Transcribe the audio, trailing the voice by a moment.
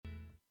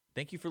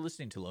Thank you for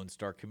listening to Lone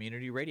Star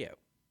Community Radio.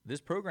 This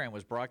program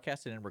was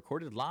broadcasted and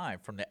recorded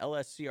live from the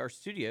LSCR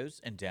studios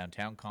in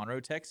downtown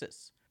Conroe,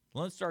 Texas.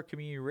 Lone Star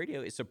Community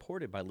Radio is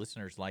supported by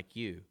listeners like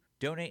you.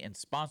 Donate and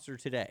sponsor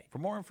today. For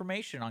more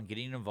information on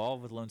getting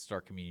involved with Lone Star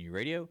Community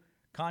Radio,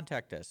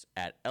 contact us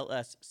at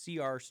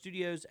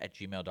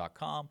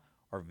lscrstudios@gmail.com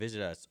or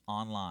visit us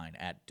online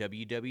at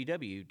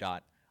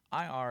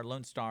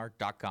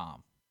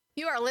www.irlonestar.com.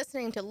 You are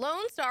listening to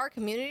Lone Star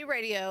Community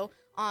Radio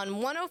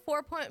on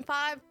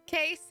 104.5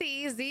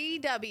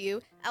 KCZW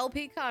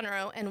LP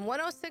Conroe and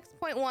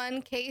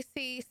 106.1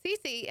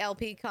 KCCC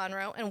LP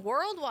Conroe and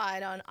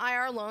worldwide on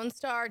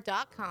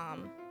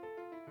irlonestar.com.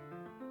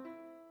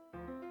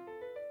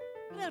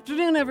 Good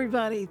afternoon,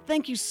 everybody.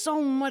 Thank you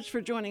so much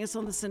for joining us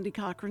on the Cindy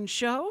Cochran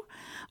Show.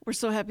 We're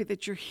so happy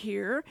that you're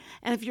here.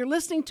 And if you're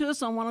listening to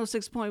us on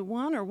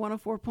 106.1 or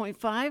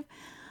 104.5,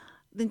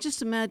 then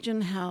just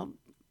imagine how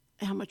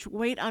much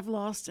weight I've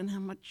lost and how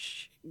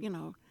much,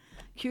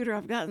 cuter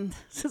I've gotten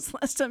since the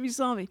last time you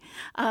saw me,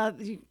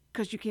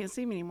 because you can't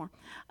see me anymore.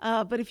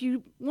 But if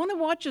you want to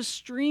watch us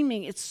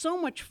streaming, it's so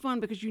much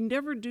fun because you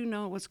never do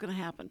know what's going to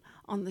happen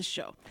on this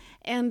show.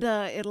 And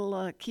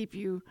it'll keep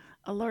you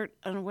alert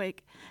and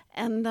awake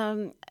and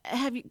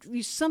have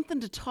you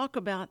something to talk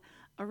about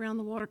around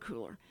the water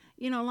cooler.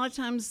 A lot of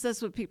times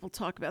that's what people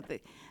talk about,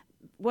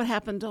 what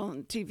happened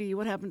on TV,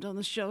 what happened on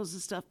the shows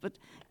and stuff, but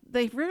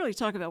they rarely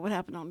talk about what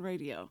happened on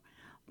radio.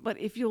 But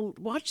if you'll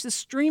watch the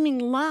streaming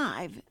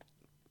live,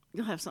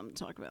 you'll have something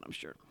to talk about, I'm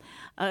sure.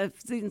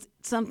 It's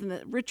something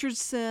that Richard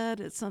said.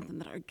 It's something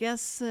that our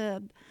guest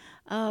said.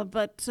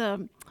 But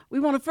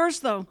we want to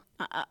first, though,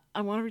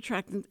 I want to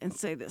retract and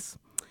say this,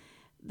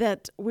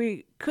 that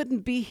we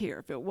couldn't be here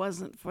if it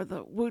wasn't for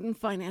the Wooten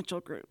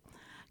Financial Group.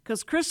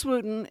 Because Chris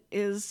Wooten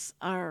is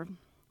our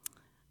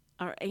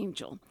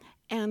angel.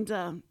 And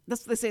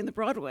that's what they say in the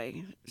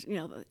Broadway,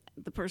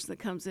 the person that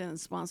comes in and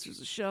sponsors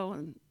the show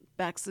and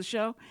backs the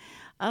show.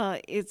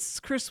 It's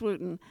Chris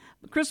Wooten.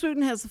 Chris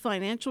Wooten has a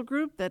financial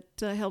group that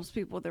helps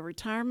people with their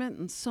retirement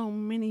and so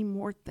many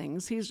more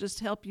things. He'll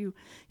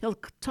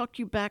talk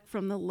you back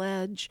from the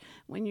ledge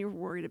when you're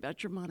worried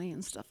about your money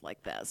and stuff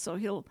like that. So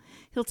he'll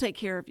take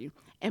care of you.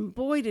 And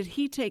boy, did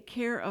he take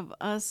care of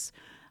us.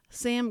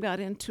 Sam got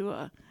into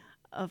a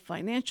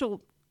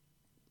financial,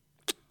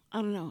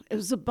 I don't know, it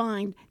was a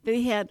bind that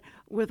he had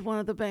with one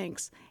of the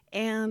banks.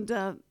 And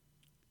the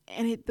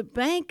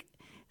bank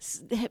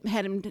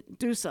had him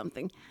do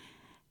something.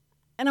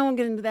 And I won't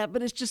get into that,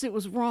 but it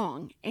was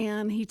wrong.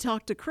 And he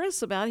talked to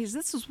Chris about it. He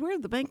said, this is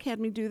weird. The bank had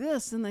me do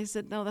this. And they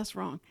said, no, that's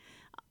wrong.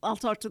 I'll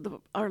talk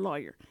to our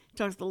lawyer. He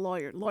talked to the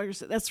lawyer. The lawyer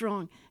said, that's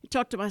wrong. He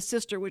talked to my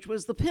sister, which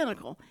was the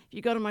pinnacle. If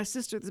you go to my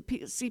sister, the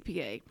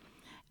CPA,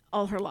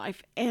 all her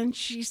life. And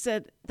she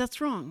said, that's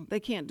wrong.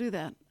 They can't do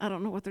that. I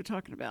don't know what they're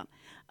talking about.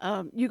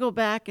 You go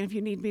back, and if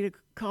you need me to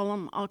call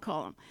them, I'll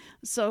call them.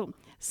 So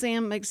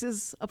Sam makes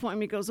his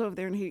appointment, goes over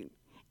there, and he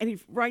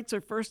writes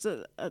her first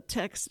a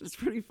text. It's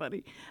pretty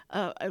funny.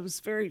 It was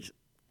very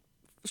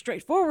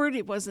straightforward.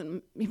 He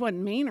wasn't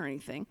mean or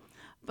anything.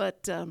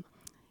 But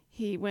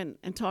he went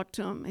and talked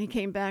to him, and he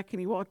came back, and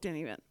he walked in, and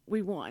he went,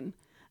 we won.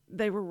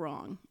 They were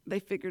wrong. They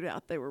figured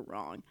out they were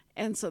wrong.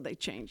 And so they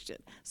changed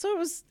it.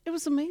 So it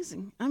was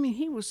amazing. I mean,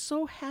 he was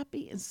so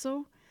happy and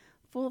so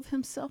full of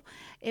himself.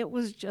 It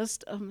was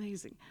just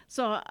amazing.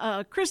 So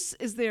Chris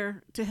is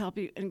there to help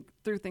you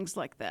through things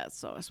like that.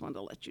 So I just wanted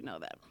to let you know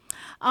that.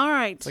 All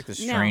right. It's like the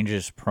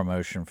strangest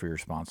promotion for your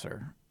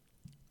sponsor.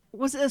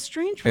 Was it a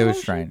strange promotion? It was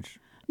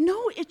strange.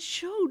 No, it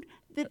showed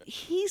that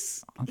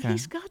he's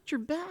got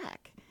your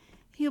back.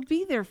 He'll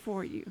be there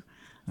for you.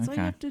 So all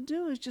you have to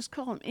do is just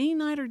call him any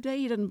night or day.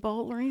 He doesn't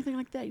bowl or anything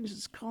like that. You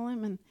just call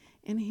him and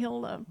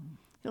he'll talk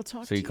to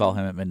you. So you call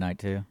him at midnight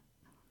too?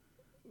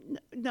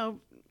 No.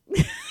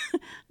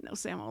 No,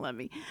 Sam won't let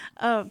me.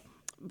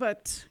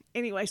 But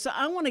anyway, so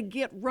I want to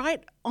get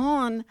right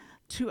on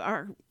to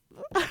our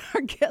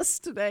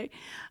guest today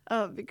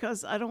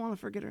because I don't want to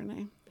forget her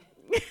name.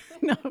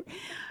 No.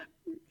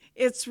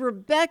 It's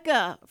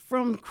Rebecca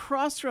from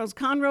Crossroads,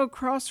 Conroe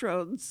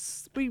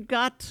Crossroads. We've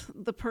got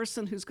the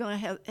person who's going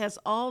to has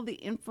all the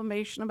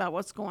information about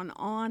what's going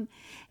on,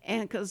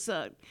 and because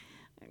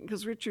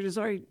Richard has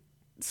already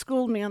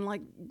schooled me on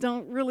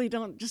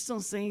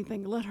don't say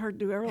anything. Let her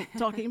do every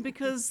talking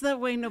because that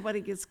way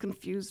nobody gets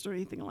confused or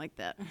anything like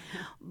that.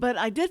 But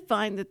I did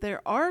find that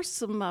there are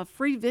some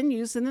free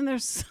venues, and then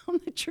there's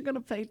some that you're going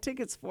to pay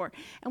tickets for,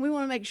 and we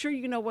want to make sure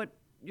you know what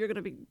you're going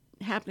to be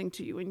happening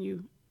to you when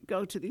you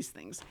go to these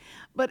things.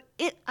 But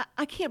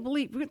I can't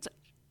believe it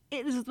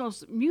is the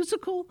most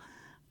musical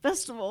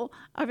festival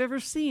I've ever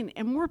seen,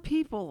 and more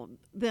people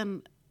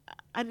than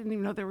I didn't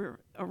even know they were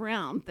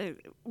around.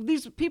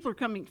 These people are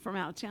coming from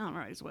out of town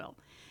right as well.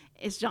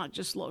 It's not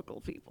just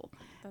local people.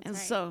 That's and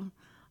right. So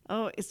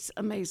Oh, it's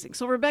amazing.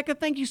 So, Rebecca,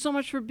 thank you so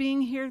much for being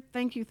here.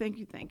 Thank you. Thank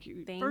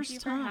you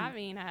for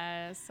having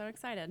us. So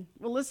excited.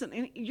 Well, listen,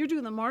 and you're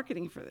doing the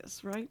marketing for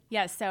this, right?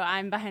 Yes, so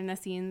I'm behind the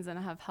scenes and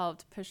have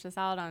helped push this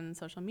out on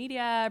social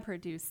media,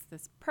 produce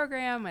this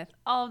program with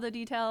all of the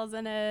details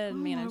in it,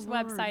 and manage the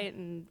website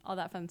and all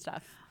that fun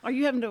stuff. Are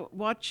you having to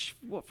watch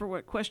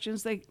what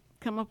questions they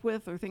come up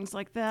with or things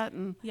like that?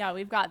 And yeah,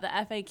 we've got the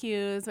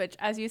FAQs, which,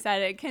 as you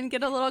said, it can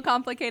get a little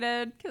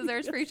complicated because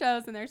there's free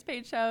shows and there's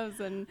paid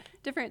shows and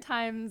different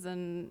times.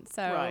 And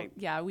so,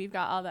 yeah, we've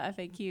got all the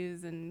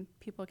FAQs, and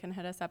people can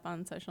hit us up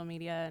on social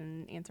media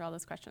and answer all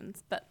those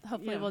questions. But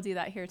hopefully we'll do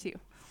that here too.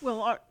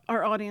 Well,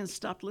 our audience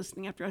stopped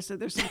listening after I said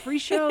there's some free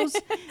shows.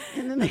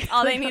 And then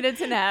all they needed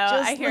to know.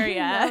 I hear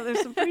you.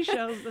 There's some free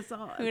shows. That's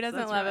all. Who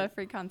doesn't love a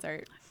free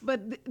concert?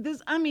 But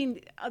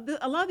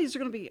a lot of these are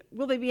going to be,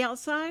 will they be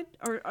outside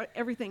or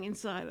everything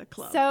inside a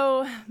club?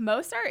 So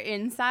most are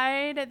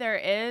inside. There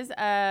is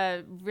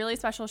a really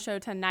special show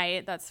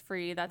tonight that's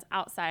free, that's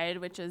outside,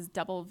 which is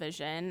Double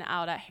Vision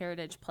out at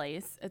Heritage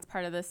Place. It's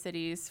part of the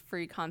city's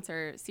free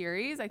concert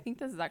series. I think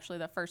this is actually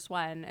the first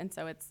one, and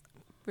so it's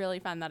really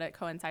fun that it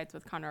coincides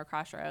with Conroe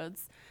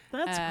Crossroads.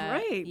 That's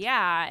great.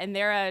 Yeah, and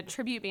they're a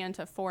tribute band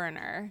to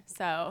Foreigner.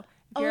 So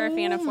if you're a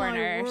fan of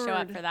Foreigner, show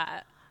up for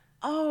that.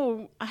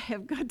 Oh, I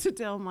have got to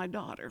tell my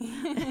daughter.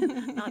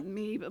 Not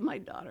me, but my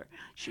daughter.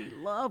 She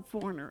loved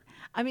Foreigner.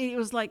 I mean, it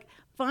was like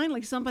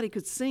finally somebody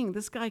could sing.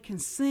 This guy can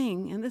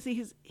sing, and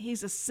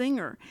he's a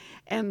singer.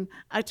 And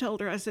I told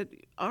her, I said,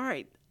 all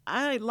right,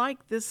 I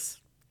like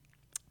this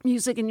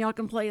music, and y'all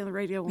can play on the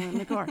radio when in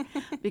the car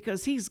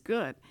because he's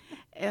good.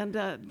 And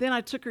then I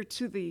took her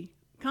to the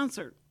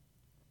concert,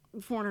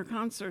 Foreigner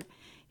concert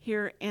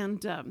here,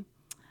 and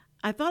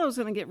I thought I was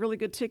going to get really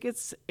good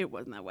tickets. It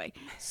wasn't that way.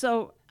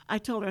 So I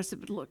told her, I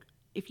said, but look,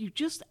 if you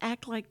just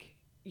act like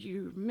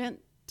you're meant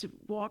to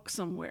walk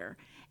somewhere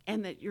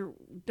and that you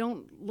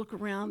don't look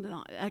around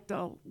and act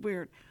all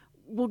weird,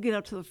 we'll get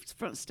up to the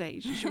front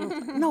stage. And she was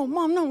like, no,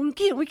 Mom, no, we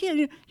can't.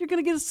 You're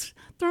going to get us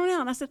thrown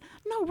out. And I said,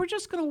 no, we're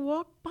just going to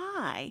walk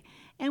by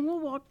and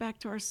we'll walk back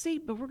to our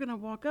seat, but we're going to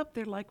walk up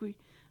there like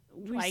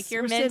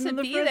you're meant to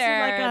be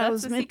there. Like I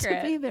was the meant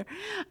secret. to be there.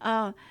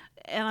 And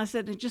I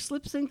said, just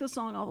lip sync the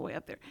song all the way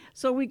up there.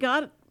 So we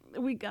got up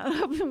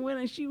and went,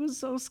 and she was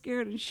so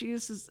scared. And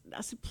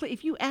I said, please,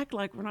 if you act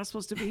like we're not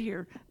supposed to be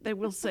here, they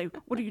will say,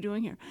 what are you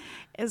doing here?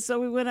 And so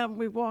we went up and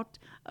we walked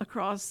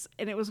across,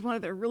 and it was one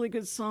of their really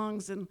good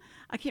songs. And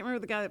I can't remember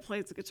the guy that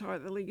plays the guitar,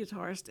 the lead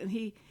guitarist. And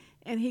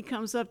he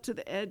comes up to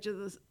the edge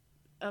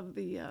of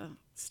the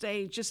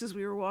stage just as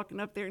we were walking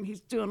up there, and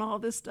he's doing all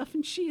this stuff,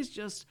 and she's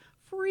just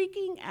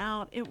freaking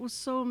out. It was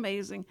so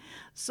amazing.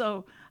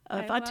 So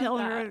if I tell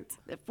her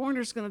that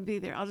Foreigner's going to be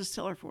there, I'll just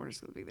tell her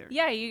Foreigner's going to be there.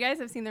 Yeah, you guys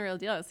have seen the real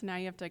deal, so now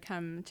you have to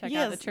come check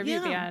out the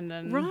tribute band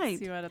and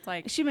see what it's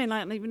like. She may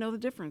not even know the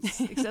difference,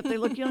 except they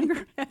look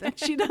younger than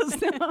she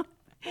does now.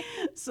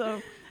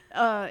 So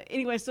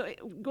anyway, so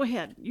go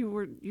ahead.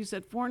 You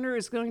said Foreigner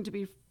is going to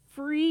be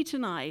free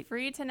tonight.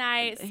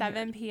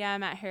 7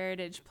 p.m. at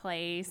Heritage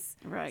Place.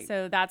 Right.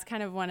 So that's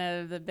kind of one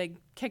of the big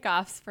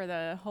kickoffs for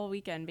the whole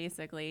weekend,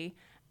 basically.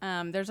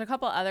 There's a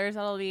couple others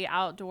that'll be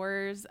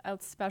outdoors. A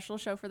special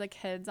show for the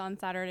kids on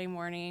Saturday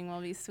morning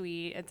will be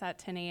sweet. It's at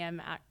 10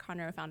 a.m. at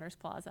Conroe Founders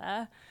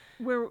Plaza.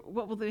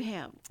 What will they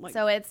have?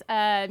 So it's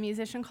a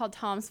musician called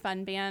Tom's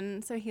Fun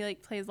Band. So he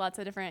plays lots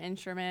of different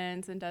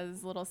instruments and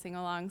does little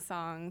sing-along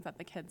songs that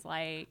the kids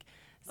like.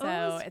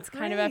 So it's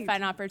kind of a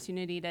fun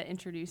opportunity to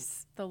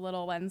introduce the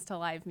little ones to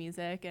live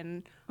music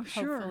and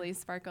hopefully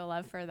spark a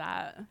love for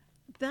that.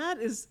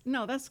 That's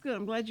good.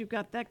 I'm glad you've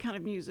got that kind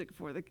of music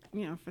for the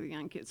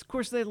young kids. Of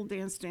course, they'll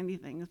dance to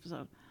anything.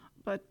 So,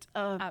 but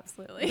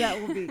absolutely,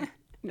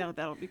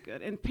 that'll be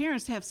good. And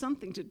parents have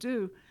something to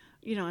do,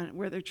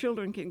 where their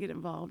children can get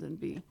involved and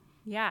be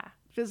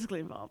physically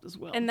involved as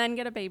well. And then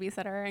get a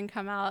babysitter and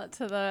come out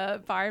to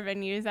the bar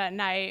venues at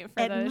night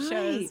for those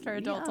shows for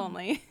adults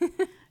only.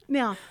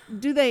 Now,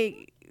 do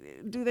they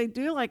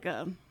do like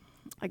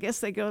I guess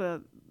they go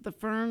to the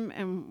firm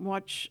and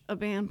watch a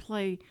band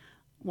play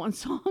one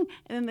song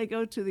and then they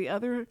go to the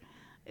other?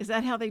 Is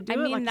that how they do it?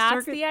 I mean, like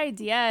that's the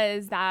idea,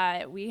 is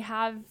that we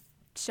have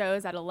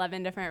shows at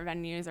 11 different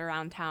venues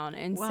around town.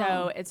 And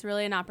so it's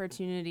really an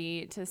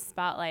opportunity to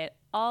spotlight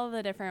all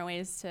the different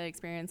ways to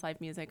experience live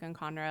music in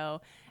Conroe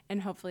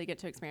and hopefully get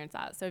to experience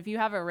that. So if you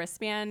have a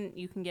wristband,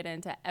 you can get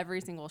into every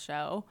single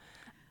show.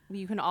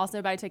 You can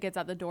also buy tickets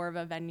at the door of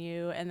a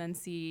venue and then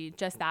see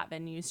just that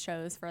venue's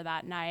shows for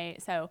that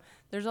night. So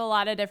there's a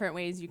lot of different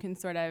ways you can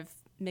sort of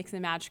mix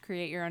and match,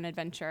 create your own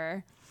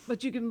adventure.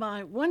 But you can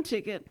buy one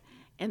ticket,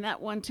 and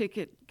that one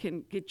ticket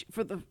can get you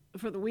for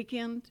the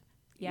weekend.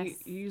 Yes.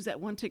 You use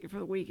that one ticket for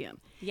the weekend.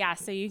 Yeah,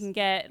 so you can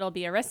it'll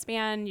be a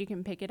wristband. You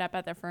can pick it up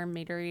at the Firm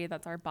Meadery.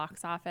 That's our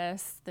box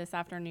office this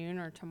afternoon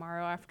or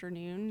tomorrow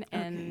afternoon.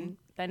 And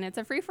then it's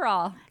a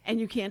free-for-all. And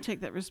you can't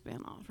take that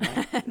wristband off,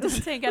 right?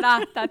 Just take it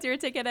off. That's your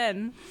ticket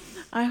in.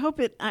 I hope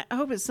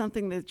it's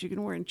something that you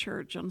can wear in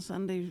church on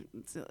Sunday.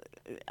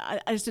 I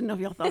just didn't know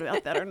if y'all thought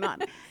about that or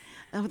not.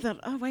 I thought,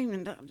 oh, wait a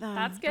minute.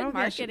 That's good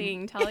probably I shouldn't.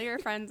 marketing. Tell your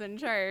friends in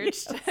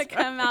church to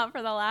come out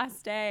for the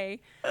last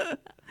day.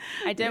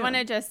 I did want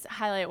to just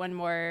highlight one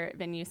more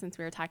venue since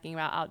we were talking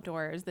about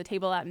outdoors. The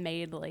Table at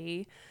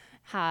Madeley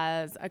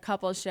has a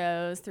couple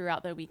shows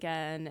throughout the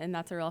weekend, and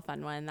that's a real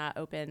fun one that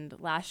opened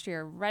last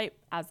year right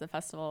as the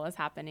festival was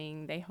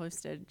happening. They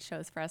hosted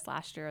shows for us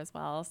last year as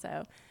well.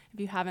 So if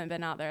you haven't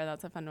been out there,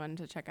 that's a fun one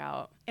to check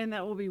out. And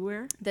that will be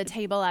where? The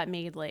Table at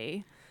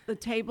Madeley. The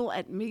Table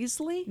at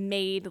Measley?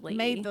 Madeley.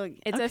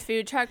 It's okay. a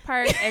food truck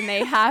park, and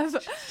they have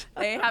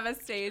a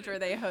stage where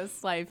they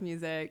host live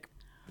music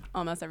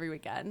almost every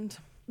weekend.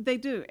 They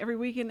do every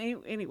weekend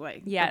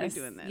anyway. Yes, they'll be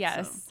doing that,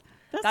 yes.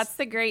 So. That's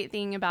the great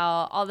thing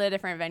about all the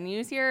different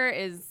venues here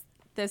is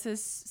this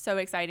is so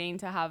exciting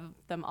to have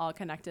them all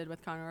connected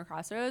with Conroe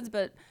Crossroads,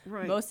 but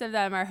most of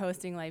them are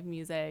hosting live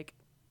music,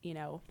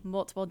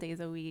 multiple days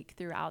a week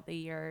throughout the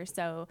year.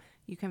 So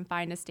you can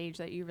find a stage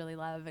that you really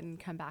love and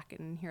come back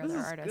and hear their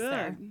artists good.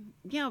 there.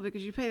 Yeah,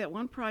 because you pay that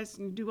one price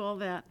and you do all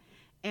that,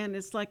 and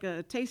it's like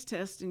a taste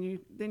test, and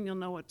then you'll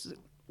know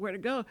where to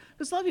go.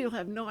 Because a lot of people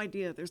have no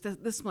idea there's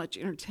this much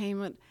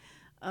entertainment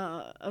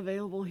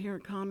available here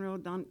at Conroe,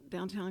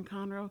 downtown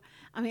Conroe.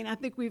 I mean, I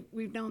think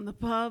we've known the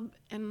pub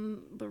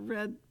and the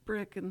Red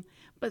Brick,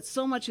 but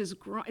so much has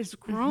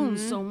grown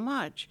so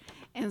much,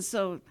 and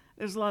so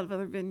there's a lot of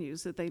other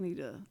venues that they need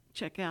to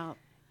check out.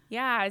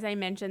 Yeah, as I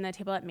mentioned, the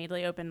Table at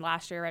Madeley opened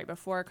last year right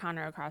before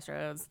Conroe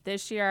Crossroads.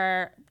 This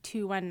year,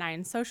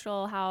 219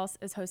 Social House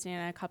is hosting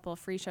a couple of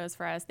free shows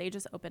for us. They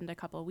just opened a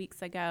couple of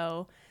weeks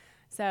ago.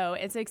 So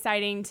it's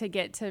exciting to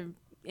get to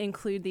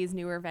include these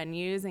newer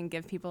venues and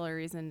give people a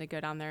reason to go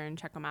down there and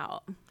check them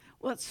out.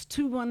 What's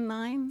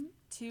 219?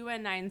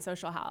 219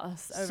 Social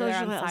House over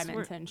there on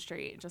Simonton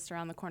Street, just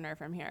around the corner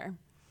from here.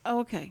 Oh,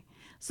 okay.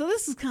 So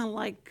this is kind of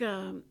like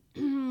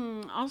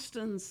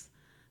Austin's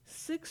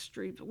 6th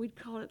Street, but we'd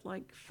call it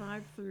like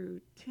 5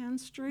 through 10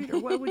 Street, or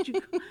what would you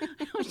call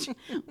it?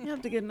 We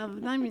have to get another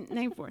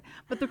name for it.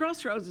 But the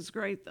Crossroads is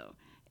great, though.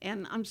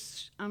 And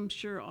I'm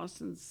sure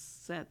Austin's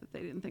sad that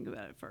they didn't think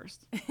about it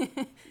first.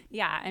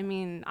 Yeah, I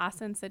mean,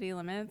 Austin city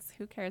limits,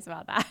 who cares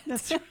about that?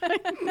 That's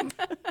right.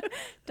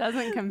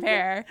 Doesn't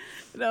compare.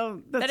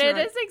 No, that's but right. It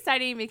is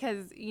exciting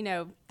because,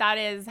 that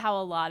is how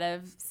a lot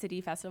of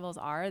city festivals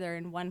are. They're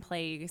in one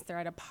place, they're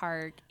at a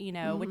park,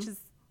 which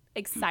is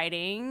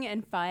exciting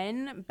and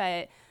fun,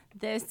 but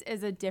this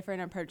is a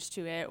different approach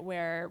to it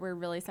where we're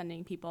really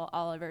sending people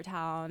all over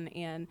town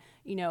and,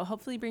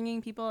 hopefully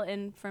bringing people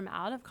in from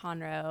out of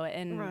Conroe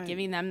and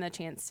giving them the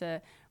chance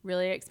to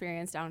really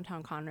experience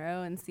downtown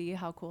Conroe and see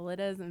how cool it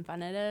is and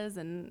fun it is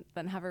and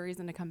then have a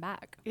reason to come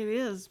back. It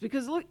is,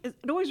 because look, it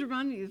always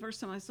reminded me the first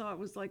time I saw it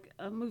was like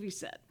a movie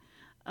set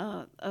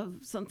of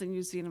something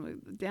you see in a movie.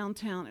 The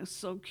downtown is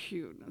so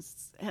cute. It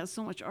has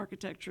so much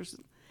architecture,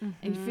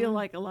 and you feel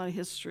like a lot of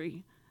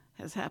history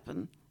has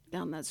happened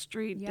down that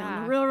street,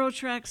 down the railroad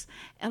tracks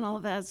and all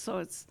of that. So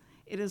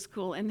it is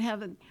cool. And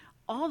having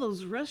all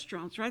those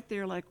restaurants right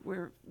there, like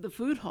where the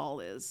food hall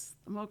is,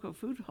 the Moco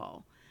Food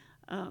Hall,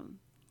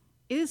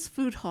 is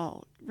food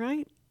hall,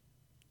 right?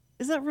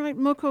 Is that right?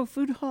 Moco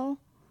Food Hall?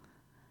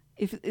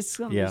 If it's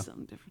going to be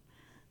something different.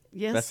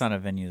 Yes. That's not a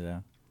venue,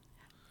 though.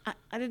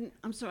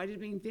 I'm sorry, I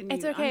didn't mean venue.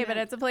 It's okay, but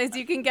it's a place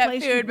you can get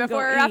food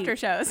before or after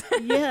shows.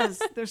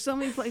 Yes, there's so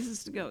many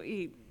places to go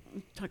eat.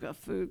 Talk about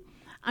food.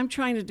 I'm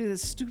trying to do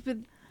this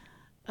stupid,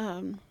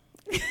 I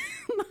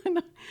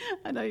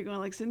know you're going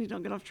like, Cindy,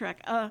 don't get off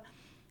track.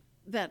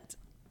 That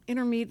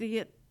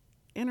intermediate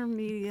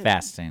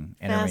fasting.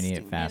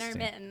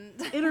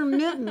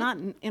 Intermittent, not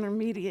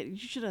intermediate. You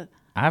should have.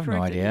 I have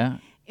no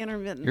idea.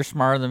 Intermittent. You're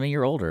smarter than me.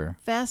 You're older.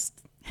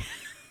 Fast.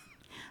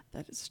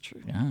 That is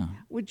true. Yeah.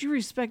 Would you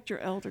respect your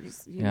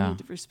elders? You need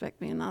to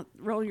respect me and not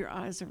roll your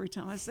eyes every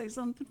time I say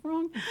something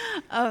wrong.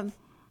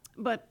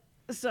 But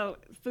so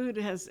food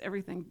has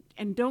everything.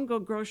 And don't go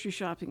grocery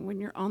shopping when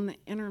you're on the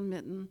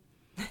intermittent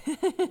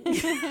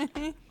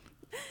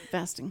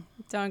fasting.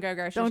 Don't go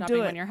grocery shopping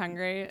when you're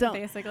hungry,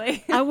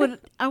 basically. I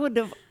would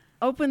have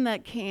opened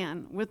that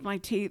can with my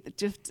teeth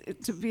just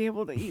to be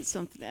able to eat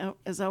something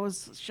as I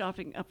was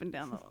shopping up and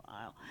down the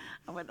aisle.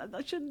 I went,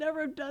 I should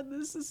never have done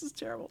this. This is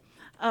terrible.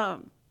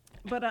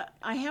 But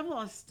I have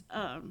lost.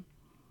 I'm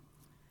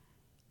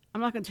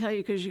not going to tell you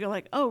because you go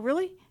like, oh,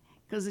 really?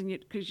 Because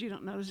you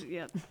don't notice it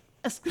yet.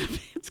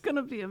 It's going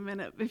to be a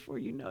minute before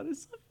you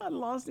notice if I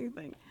lost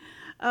anything.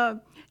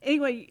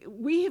 Anyway,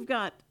 we have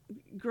got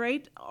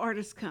great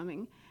artists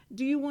coming.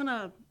 Do you want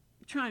to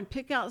try and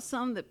pick out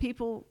some that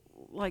people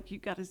like? You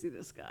got to see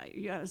this guy.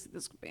 You got to see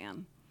this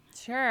band.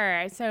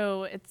 Sure.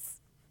 So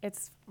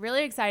it's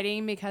really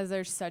exciting because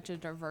there's such a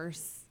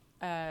diverse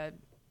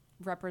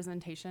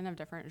representation of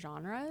different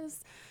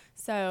genres.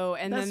 So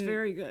that's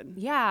very good.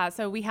 Yeah.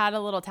 So we had a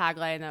little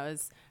tagline that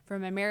was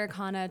from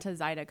Americana to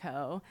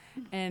Zydeco,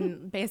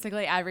 and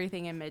basically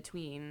everything in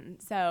between.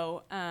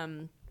 So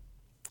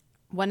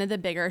one of the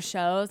bigger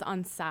shows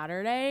on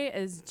Saturday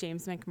is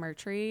James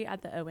McMurtry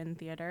at the Owen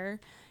Theater.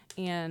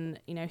 And,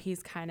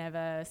 he's kind of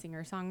a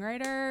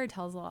singer-songwriter,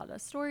 tells a lot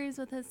of stories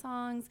with his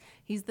songs.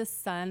 He's the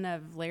son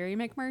of Larry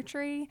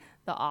McMurtry,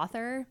 the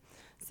author.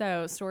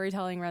 So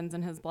storytelling runs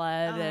in his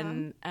blood.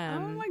 And oh,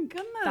 my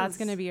goodness. that's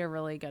going to be a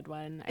really good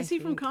one. Is he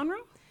from Conroe?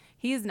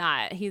 He's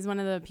not. He's one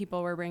of the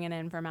people we're bringing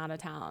in from out of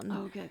town.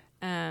 Oh, okay.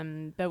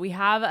 But we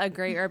have a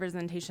great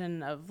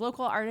representation of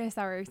local artists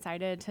that we're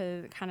excited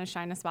to kind of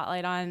shine a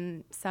spotlight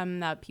on. Some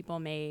that people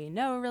may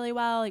know really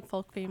well, like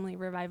Folk Family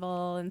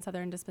Revival and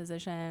Southern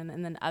Disposition,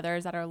 and then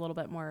others that are a little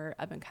bit more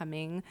up and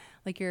coming,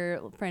 like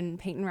your friend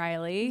Peyton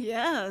Riley.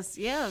 Yes.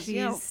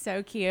 She's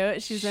so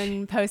cute. She's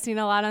been posting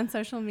a lot on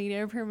social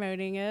media,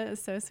 promoting it.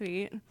 It's so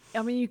sweet.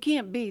 I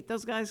mean,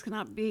 those guys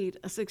cannot beat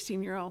a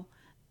 16-year-old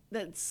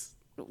that's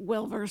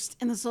well versed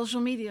in the social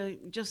media.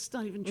 Just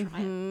don't even try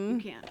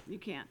it. You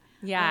can't.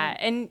 Yeah,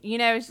 and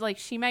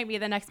she might be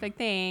the next big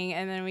thing,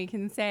 and then we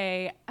can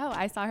say, "Oh,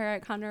 I saw her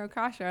at Conroe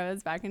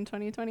Crossroads back in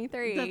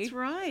 2023."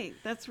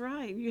 That's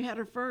right. You had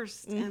her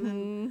first, and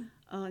then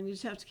you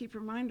just have to keep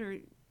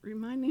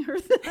reminding her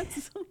that.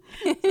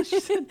 So she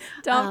said,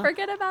 "Don't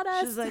forget about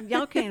us." She's like,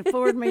 "Y'all can't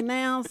afford me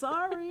now.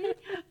 Sorry."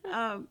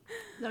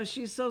 No,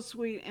 she's so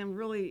sweet, and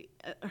really,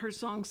 her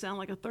songs sound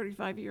like a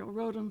 35-year-old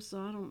wrote them. So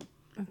I don't.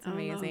 That's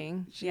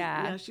amazing. She's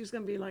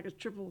going to be like a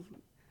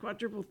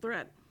quadruple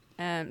threat.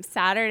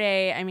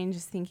 Saturday,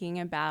 just thinking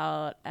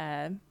about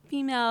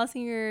female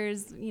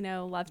singers,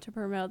 love to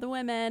promote the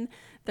women.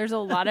 There's a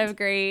lot of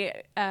great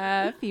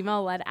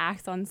female-led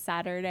acts on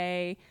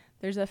Saturday.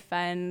 There's a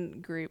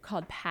fun group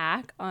called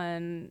Pack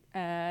on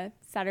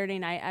Saturday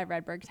night at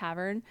Redbrick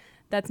Tavern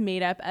that's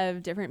made up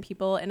of different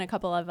people in a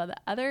couple of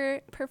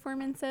other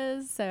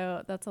performances.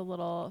 So that's a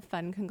little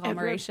fun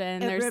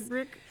conglomeration. At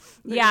Redbrick?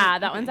 Yeah,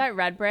 that one's at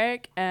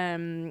Redbrick.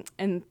 And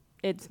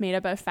it's made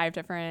up of 5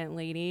 different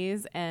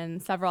ladies,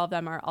 and several of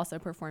them are also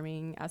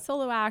performing as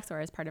solo acts or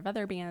as part of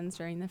other bands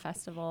during the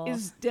festival.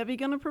 Is Debbie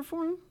going to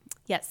perform?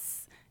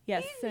 Yes.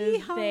 So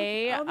Yeehaw.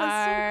 they Oh, that's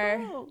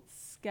are so cool.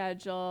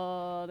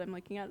 scheduled. I'm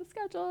looking at the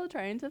schedule,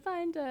 trying to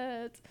find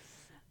it.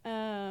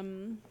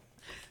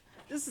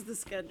 This is the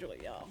schedule,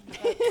 y'all.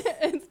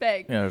 It's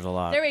big. Yeah, there's a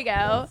lot. There we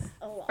go.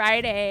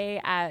 Friday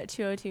at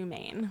 202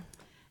 Main.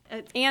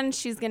 At- And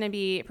she's going to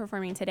be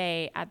performing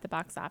today at the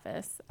box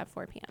office at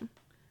 4 p.m.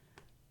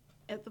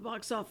 At the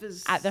box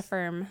office. At the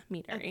Firm At the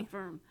Meadery.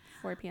 Firm.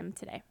 4 p.m.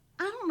 today.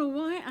 I don't know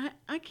why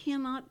I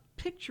cannot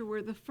picture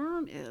where the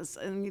Firm is.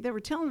 And they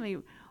were telling me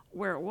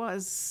where it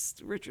was,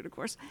 Richard, of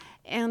course.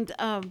 And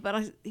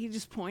but he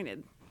just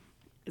pointed.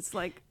 It's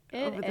like It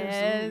over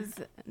there is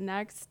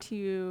next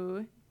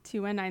to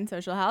 219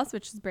 Social House,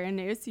 which is brand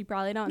new, so you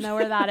probably don't know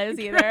where that is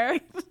either.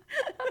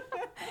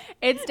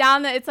 It's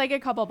down it's like a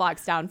couple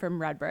blocks down from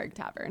Redbrick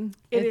Tavern.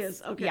 It It's-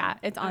 is, okay. Yeah,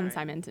 it's All on right.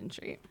 Simonton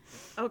Street.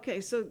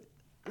 Okay, so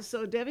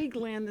Debbie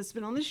Glenn, that's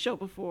been on this show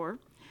before,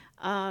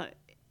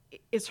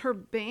 is her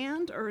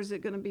band, or is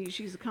it going to be,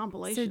 she's a So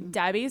compilation?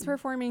 Debbie's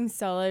performing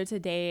solo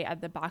today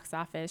at the box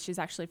office. She's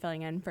actually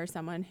filling in for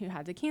someone who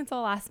had to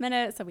cancel last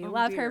minute, so we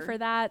love her dear. for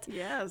that.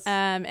 Yes.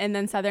 And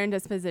then Southern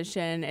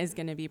Disposition is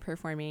going to be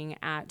performing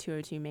at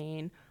 202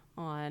 Main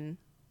on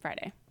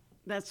Friday.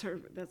 That's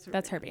her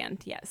That's her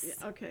band, yes.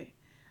 Yeah, okay.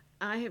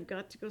 I have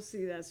got to go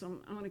see that,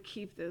 so I'm going to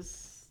keep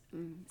this.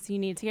 So you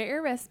need to get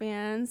your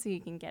wristband so you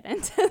can get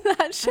into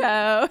that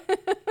show.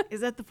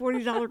 Is that the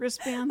 $40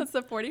 wristband? That's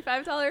a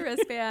 $45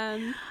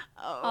 wristband,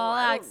 all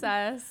I don't-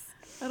 access.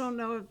 I don't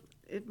know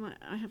if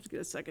I have to get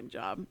a second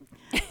job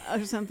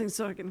or something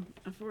so I can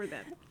afford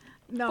that.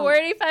 No,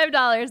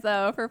 $45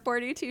 though for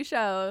 42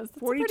 shows. That's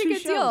 42 a pretty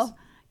good shows. deal.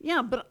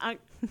 Yeah, but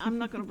I'm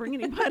not going to bring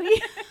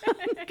anybody.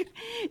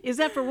 Is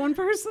that for one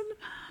person?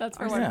 That's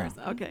for Or one yeah.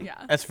 person. Okay.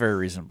 Yeah. That's very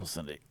reasonable,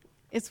 Cindy.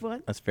 It's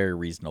what? That's very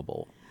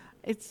reasonable.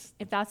 It's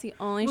If that's the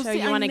only Well, show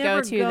see, you I want to go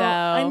never to, go- though,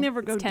 I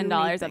never go it's do $10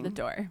 at the anything.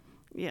 door.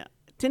 yeah,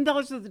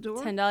 $10 at the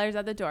door. $10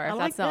 at the door if like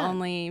that's the that.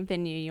 only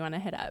venue you want to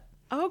hit up.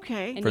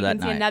 Okay. And For you that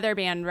can see night. another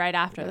band right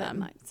after For that them.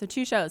 night. So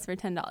 2 shows for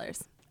 $10.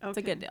 It's a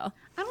Okay. good deal.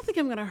 I don't think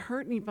I'm going to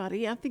hurt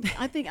anybody. I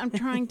think I'm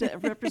trying to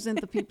represent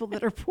the people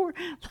that are poor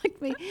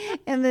like me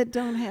and that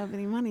don't have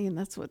any money, and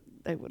that's what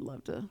they would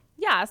love to.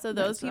 Yeah, so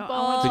those So I people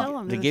wanna tell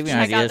 'em To this. give you an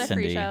check out idea, the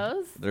free Cindy,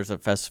 shows. there's a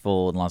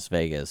festival in Las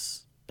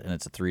Vegas, and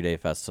it's a 3-day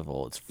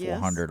festival. It's Yes.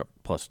 $400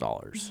 plus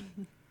dollars.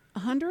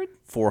 100?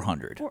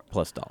 $400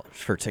 plus dollars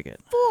for a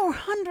ticket.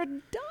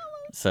 $400.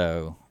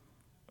 So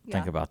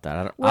think Yeah. about that.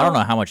 I don't Well-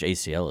 know how much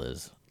ACL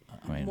is.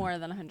 I mean, More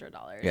than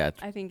 $100. Yeah.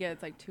 I think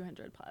it's like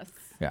 200 plus.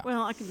 yeah.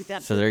 Well, I can be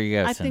that. So there you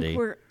go, I Cindy.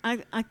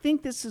 think I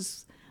think this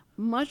is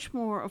much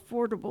more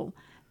affordable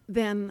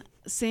than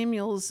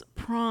Samuel's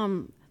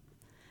prom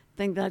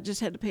thing that I just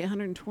had to pay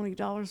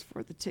 $120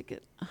 for the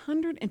ticket.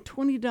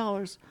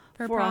 $120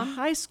 For for a prom?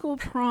 high school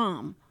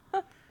prom.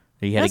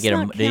 you had to That's get a.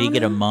 not Did you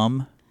get a counting.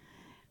 mum?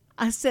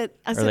 I said,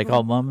 Are they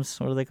called mums?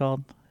 What are they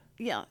called?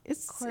 Yeah,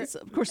 it's Corsage.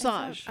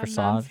 corsage.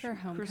 A month Corsage? for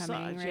homecoming,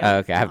 Corsage, right? yeah. Oh,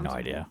 okay, I have no Sounds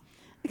idea.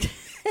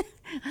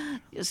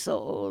 You're so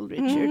old,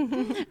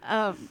 Richard.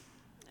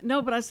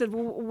 No, but I said,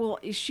 well,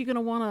 is she going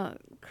to want a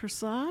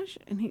corsage?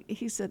 And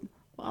he said,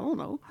 I don't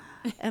know.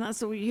 And I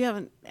said, well, you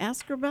haven't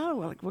asked her about it?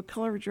 Well, like what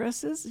color her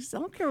dress is? He said, I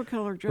don't care what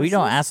color her dress We is.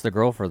 don't ask the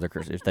girl for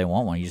if they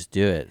want one. You just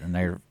do it, and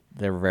they're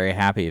very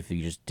happy if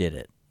you just did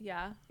it.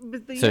 Yeah.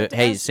 But you So have to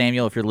hey, ask-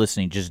 Samuel, if you're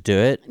listening, just do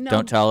it. No.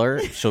 Don't tell her.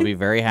 She'll be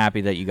very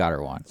happy that you got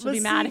her one. She'll be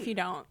But mad see- if you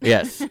don't.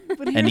 Yes,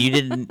 But and here's- you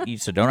didn't.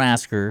 So don't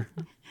ask her.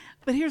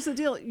 But here's the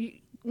deal.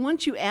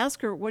 Once you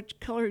ask her what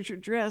color is your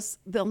dress,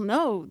 they'll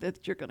know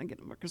that you're going to get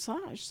them a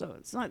corsage. So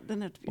it's not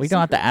doesn't have to be. We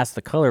don't have to ask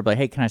the color, but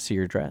hey, can I see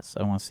your dress?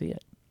 I want to see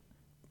it.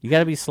 You got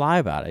to be sly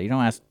about it. You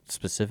don't ask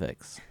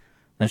specifics.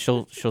 Then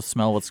she'll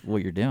smell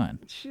what you're doing.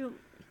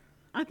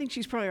 I think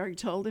she's probably already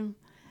told him.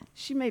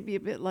 She may be a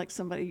bit like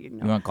somebody you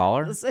know. You want to call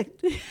her? Let's say,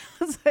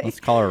 Let's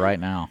call her right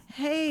now.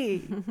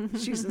 hey,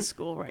 she's in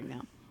school right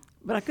now.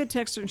 But I could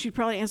text her and she'd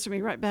probably answer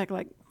me right back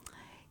like,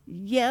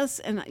 yes.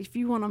 And if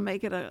you want to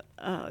make it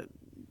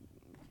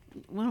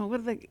well,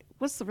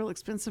 what's the real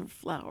expensive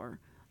flower?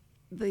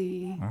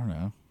 I don't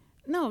know.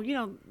 No,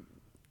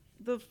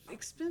 the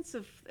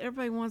expensive,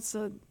 everybody wants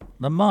a,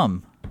 The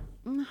mum.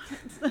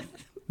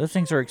 Those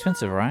things are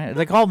expensive, right? Are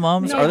they called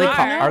mums? No, are they they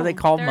are. are they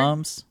called They're-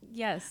 mums?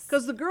 Yes.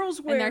 because the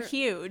girls wear. And they're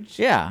huge.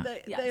 Yeah.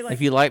 They like,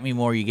 If you like me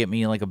more, you get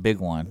me like a big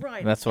one.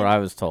 Right. That's what I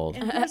was told.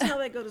 and here's how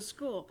they go to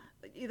school.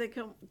 They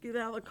get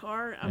out of the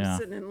car. I'm Yeah.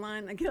 sitting in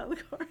line. I get out of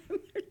the car,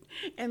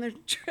 and they're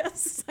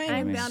dressed the same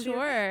I'm down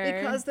sure.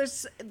 here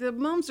because the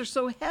mums are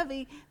so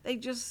heavy. They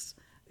just,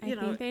 I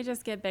think they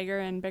just get bigger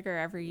and bigger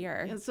every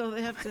year. and so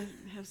they have to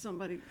have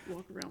somebody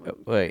walk around with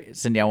them. Wait,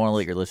 Cindy, I want to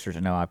let your listeners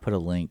know I put a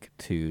link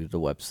to the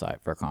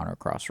website for Conroe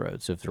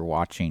Crossroads. So if they're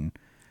watching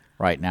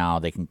right now,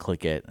 they can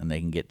click it and they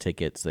can get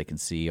tickets. They can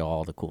see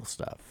all the cool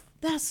stuff.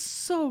 That's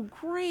so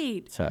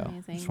great. So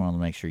Amazing. just wanted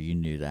to make sure you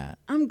knew that.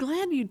 I'm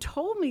glad you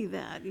told me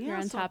that. Yeah, You're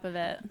on so top of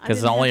it. I Because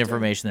the didn't only have to-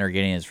 information they're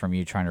getting is from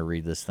you trying to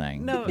read this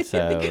thing. No,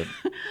 So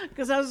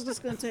because I was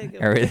just going to take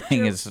a Everything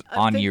picture- is a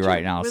on you picture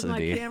right now, with my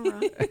Cindy.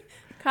 camera.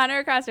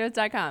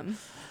 ConroeCrossroads.com.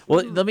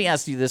 well, let me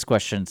ask you this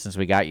question since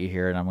we got you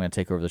here, and I'm going to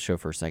take over the show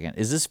for a second.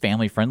 Is this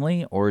family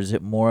friendly, or is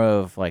it more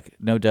of like,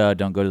 no, duh,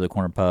 don't go to the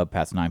corner pub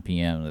past 9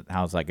 p.m.?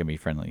 How's that going to be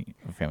family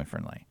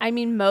friendly? I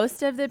mean,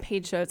 most of the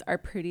paid shows are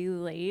pretty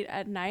late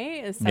at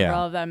night. Several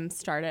Yeah. of them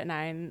start at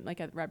 9, like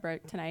at Red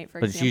Brick tonight,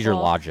 for But example. use your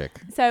logic.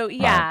 So,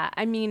 yeah,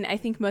 I mean, I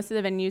think most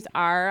of the venues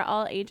are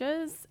all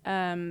ages.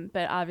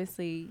 But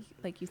obviously,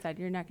 like you said,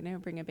 you're not going to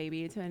bring a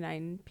baby to a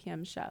 9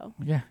 p.m. show.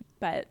 Yeah.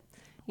 But,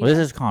 you Well, know,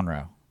 this is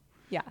Conroe.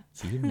 yeah.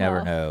 So you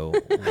never Well. know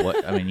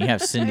what. I mean, you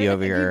have Cindy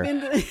over Have you here.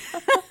 been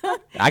to-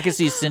 I can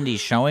see Cindy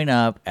showing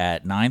up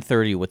at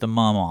 9:30 with a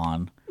mum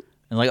on,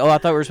 and like, oh, I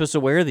thought we were supposed to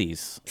wear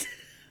these.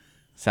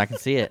 So I can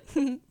see it.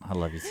 I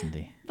love you,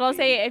 Cindy. But I'll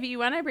say if you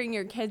want to bring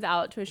your kids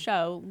out to a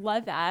show,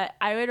 love that.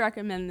 I would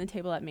recommend the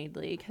table at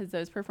Maidley because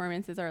those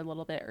performances are a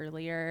little bit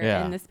earlier.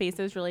 Yeah. And the space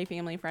is really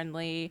family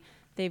friendly.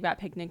 They've got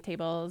picnic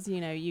tables.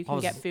 You know, you can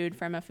was- get food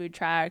from a food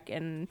truck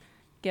and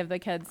give the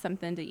kids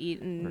something to eat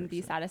and be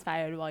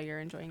satisfied while you're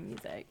enjoying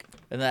music.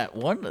 And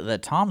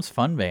that Tom's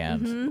Fun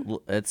Band,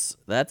 that's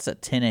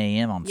at 10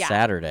 a.m. on Yeah.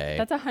 Saturday.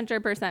 That's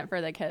 100% for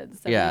the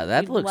kids. So Yeah,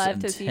 that we'd looks love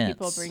to see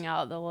people intense. bring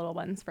out the little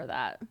ones for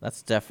that.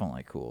 That's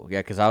definitely cool. Yeah,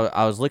 because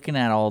I was looking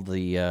at all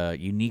the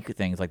unique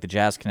things, like the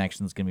Jazz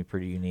Connection is going to be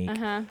pretty unique.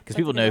 Uh-huh. Because That's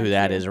people a know good who one,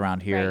 that too. is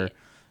around here. Right.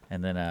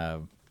 And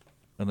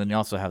then you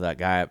also have that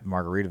guy at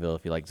Margaritaville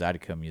if you like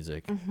Zydeco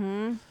music.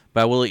 Mm-hmm.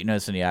 But I will let you know,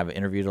 Cindy, I've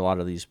interviewed a lot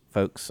of these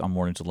folks on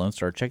Mornings with Lone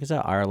Star. Check us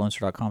out,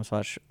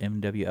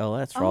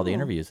 irlonestar.com/MWLS for all the Oh.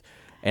 interviews.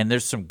 And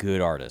there's some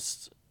good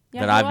artists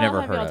Yeah, that who I've all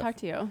never have heard y'all of. talk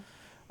to you?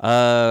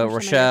 Rochelle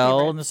your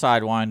favorites? and the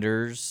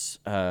Sidewinders.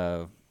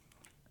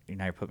 You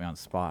know, you put me on the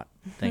spot.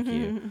 Thank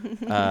you.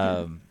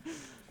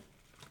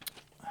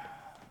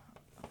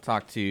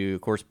 Talked to,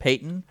 of course,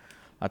 Peyton.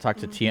 I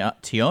talked to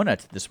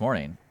Tiona this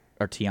morning,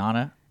 or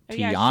Tiana. Oh,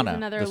 yeah, she's Tiana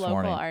another this local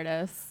morning.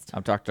 artist.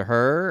 I've talked to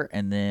her,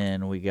 and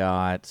then we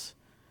got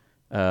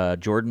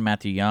Jordan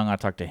Matthew Young. I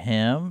talked to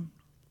him.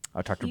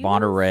 I talked to He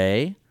Bonner was-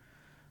 Ray.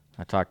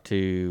 I talked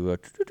to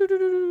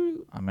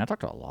I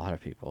talked to a lot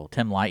of people.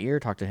 Tim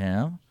Lightyear, talked to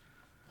him,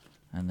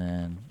 and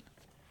then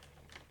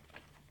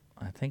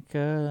I think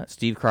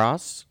Steve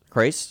Crace.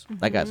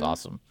 That guy's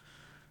awesome.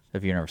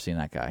 If you've never seen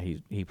that guy,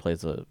 he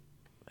plays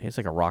he's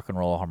like a rock and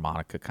roll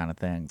harmonica kind of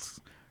thing. It's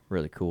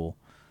really cool.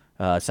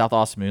 South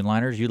Austin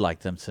Moonliners, you like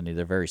them, Cindy.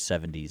 They're very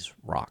 70s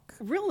rock.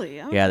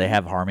 Really? Oh, Yeah, they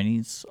have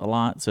harmonies a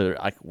lot. So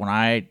when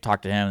I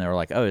talked to him, they were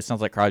like, "Oh, it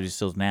sounds like Crosby,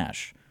 Stills,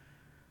 Nash,"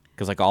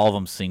 because like all of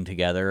them sing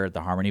together at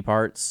the harmony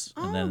parts,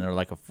 and then they're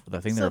like I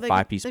think they're a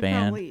 5-piece they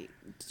band. probably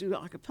do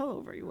a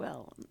cappella very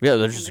well. Yeah,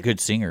 they're just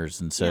good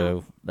singers, and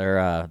so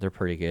they're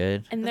pretty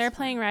good. And they're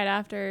playing right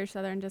after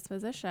Southern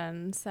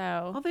Disposition.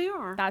 So Oh, they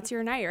are. that's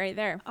your night right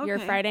there. Your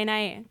Okay. Friday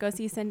night. Go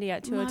see Cindy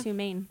at 202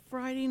 Main.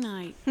 Friday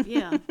night.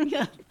 Yeah,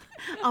 yeah.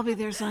 I'll be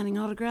there signing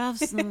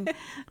autographs, and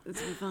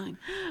it's be fine.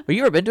 Have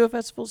you ever been to a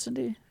festival,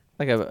 Cindy?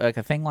 Like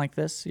a thing like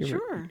this? You ever-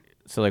 Sure.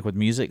 So like with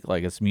music,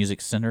 like it's music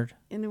centered.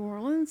 In New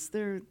Orleans,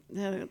 they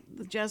had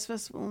the jazz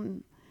festival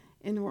in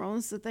New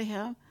Orleans that they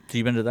have. So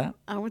you been to that?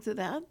 I went to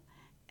that,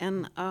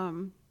 and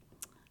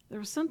There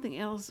was something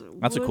else.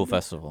 That's a cool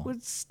festival.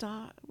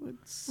 Woodstock.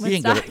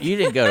 You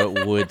didn't go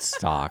to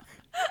Woodstock.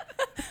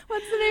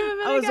 What's the name of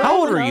it? I was again? How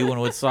old were you when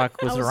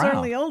Woodstock was I was around?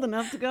 certainly old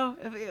enough to go.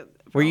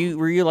 Were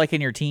you like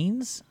in your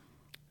teens?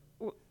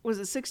 Was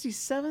it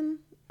 67?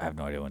 I have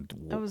no idea when.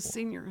 I was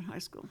senior in high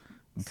school.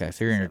 Okay,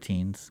 so you're in your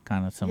teens,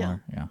 kind of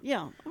similar. Yeah.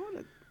 Yeah.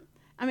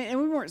 I mean,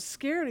 and we weren't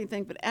scared or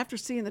anything, but after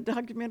seeing the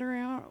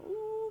documentary,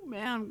 oh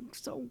man, I'm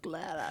so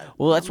glad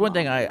Well, that's one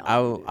thing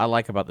I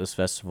like about this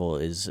festival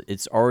is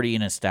it's already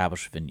in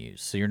established venues,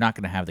 so you're not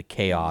going to have the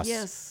chaos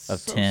of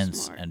so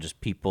tents smart. and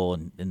just people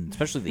and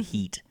especially the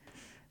heat.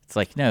 It's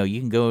like, no, you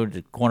can go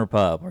to Corner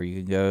Pub or you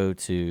can go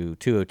to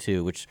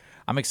 202, which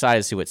I'm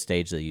excited to see what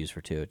stage they use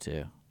for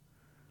 202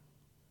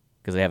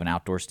 because they have an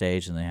outdoor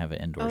stage and they have an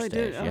indoor they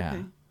stage. do? Yeah.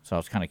 Okay. So I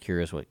was kind of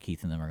curious what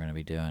Keith and them are going to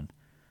be doing.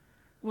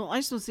 Well, I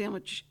just want to see how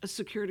much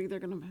security they're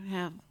going to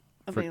have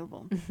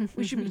available.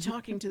 We should be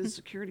talking to the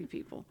security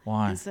people.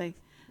 Why? And say,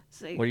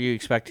 What are you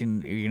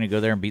expecting? Are you going to go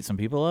there and beat some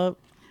people up?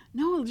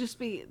 no, it'll just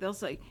be, they'll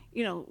say,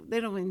 they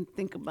don't even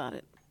think about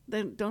it.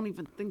 They don't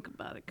even think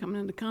about it.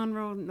 Coming into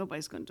Conroe,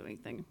 nobody's going to do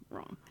anything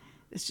wrong.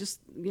 It's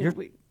just,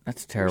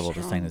 That's a terrible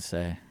strong. thing to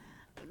say.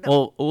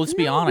 Well, let's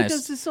be honest.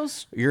 Because it's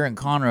so You're in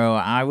Conroe.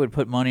 I would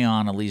put money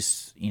on at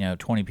least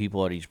 20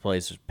 people at each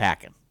place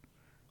packing,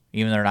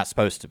 even though they're not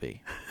supposed to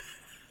be.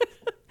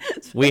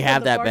 We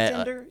have the that bet.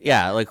 bartender?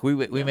 Yeah, like we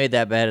made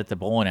that bet at the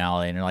bowling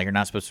alley, and you're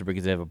not supposed to bring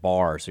because they have a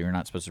bar, so you're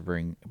not supposed to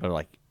bring.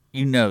 But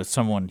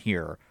someone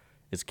here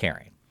is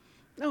carrying,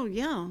 Oh,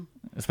 yeah.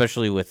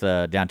 especially with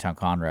downtown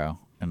Conroe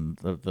and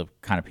the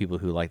kind of people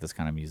who like this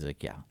kind of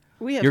music. Yeah,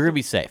 We have you're gonna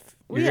be safe.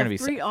 We You're have gonna be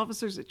three safe.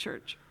 officers at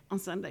church on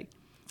Sunday,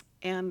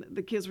 and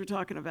the kids were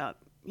talking about,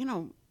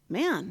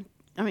 man,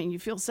 I mean, you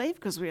feel safe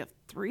because we have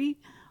three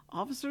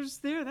officers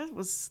there. That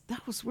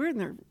was weird.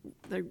 And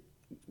they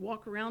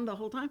walk around the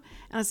whole time,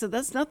 and I said,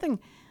 that's nothing.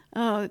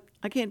 I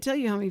can't tell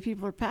you how many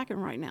people are packing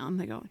right now. And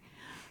they go,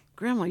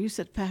 Grandma, you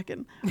said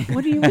packing.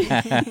 What do you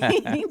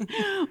mean?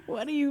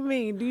 What do you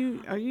mean? Do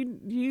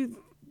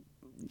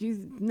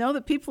you know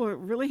that people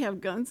really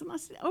have guns? And I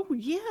said, oh,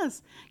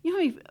 yes.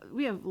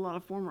 We have a lot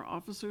of former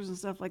officers and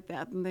stuff like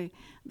that, and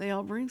they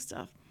all bring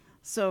stuff.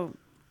 So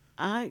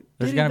There's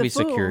Diddy gonna the be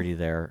Fool- security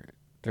there.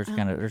 There's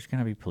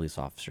gonna be police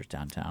officers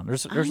downtown.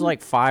 There's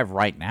like 5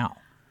 right now.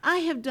 I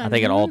have done. I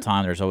think at all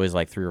time there's always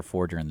like 3 or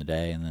 4 during the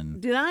day, and then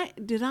Did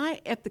I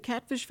at the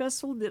Catfish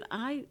Festival? Did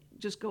I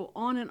just go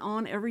on and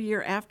on every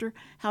year after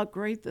how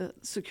great the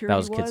security that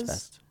was Kids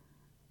Fest.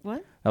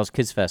 What? That was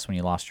Kids Fest when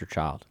you lost your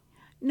child.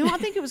 No, I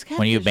think it was Catfish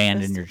When you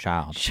abandoned Festival. your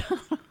child. Shut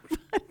up.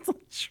 That's not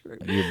true.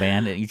 You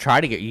abandoned. You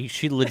tried to get.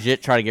 She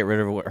legit tried to get rid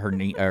of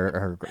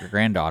her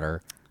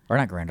granddaughter, or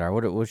not granddaughter.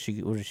 What was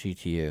she? What is she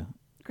to you?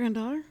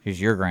 Granddaughter? She's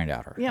your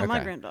granddaughter. Yeah, my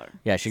Okay. granddaughter.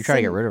 Yeah, she tried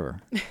to get rid of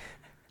her.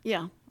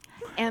 Yeah,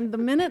 and the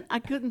minute I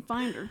couldn't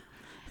find her,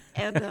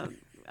 and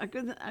I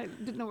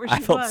didn't know where she I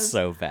felt was.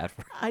 so bad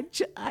for her.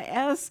 I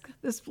asked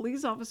this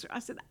police officer. I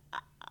said,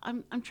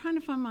 I'm trying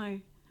to find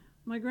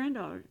my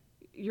granddaughter.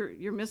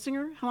 You're missing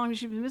her? How long has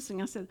she been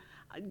missing? I said,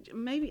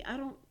 maybe I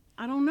don't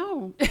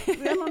know. I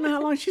don't know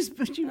how long she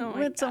Oh my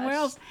went somewhere gosh.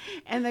 else.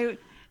 And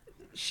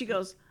she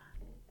goes,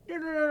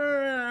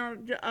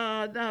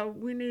 no,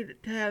 we need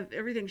to have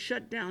everything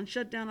shut down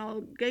all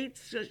the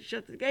gates,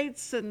 shut the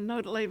gates, and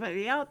no to let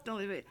anybody out. Don't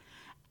let anybody.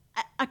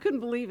 I couldn't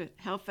believe it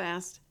how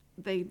fast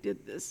they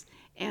did this.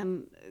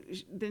 And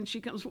then she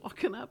comes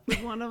walking up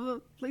with one of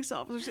the police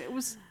officers. It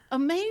was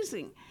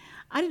amazing.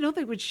 I didn't know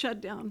they would shut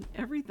down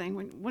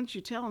everything once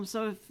you tell them.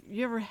 So if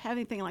you ever have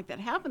anything like that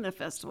happen at a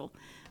festival,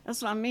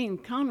 that's what I mean.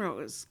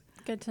 Conroe is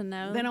Good to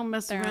know. They don't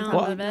mess They're on around. top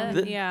Well, of it.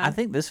 Th- Yeah. I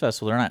think this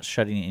festival they're not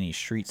shutting any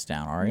streets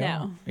down, are you?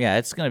 No. Yeah,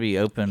 it's going to be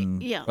open.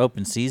 Yeah.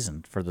 Open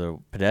season for the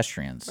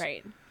pedestrians.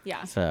 Right.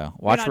 Yeah. So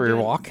watch not where you're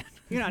doing- walking.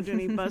 You're not doing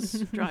any bus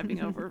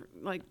driving over,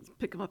 like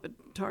pick them up at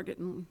Target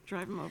and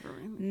drive them over.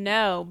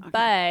 No,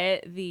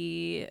 but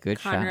the Good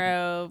shot.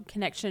 Conroe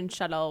Connection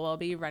shuttle will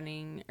be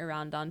running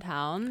around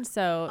downtown.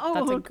 So Oh,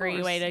 that's a of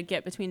great way course. to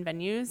get between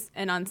venues.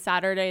 And on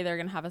Saturday, they're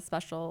going to have a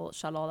special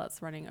shuttle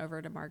that's running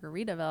over to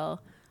Margaritaville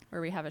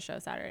where we have a show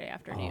Saturday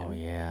afternoon. Oh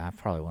yeah, I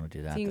probably want to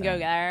do that. So you can then. go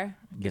there.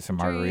 Get some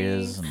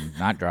drinks. margaritas and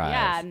not drive.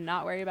 Yeah, and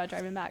not worry about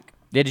driving back.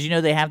 Yeah, did you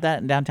know they have that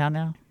in downtown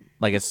now?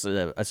 Like it's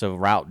a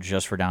route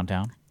just for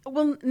downtown.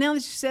 Well, now that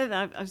you said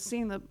it, I've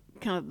seen the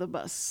kind of the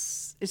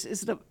bus.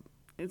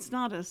 It's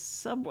not a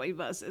subway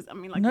bus. I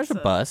mean, like There's it's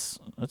a bus.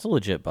 It's a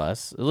legit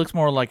bus. It looks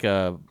more like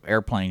a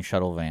airplane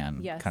shuttle van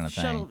Yes. kind of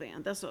thing. shuttle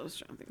van. That's what I was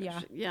trying to think. Yeah.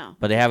 Of. Yeah.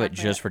 But they have it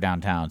Exactly. just for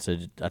downtown. So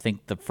I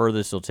think the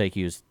furthest it'll take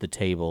you is the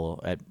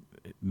table at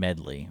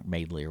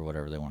Maidley or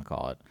whatever they want to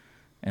call it.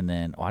 And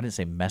then, I didn't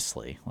say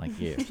Mesley like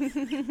you.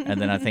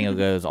 And then I think it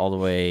goes all the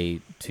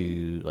way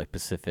to like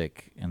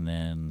Pacific, and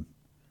then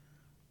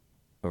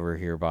over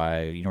here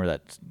by where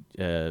that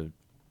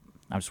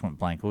I just went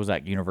blank. What was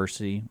that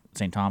university?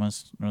 St.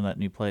 Thomas. Remember that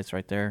new place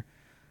right there?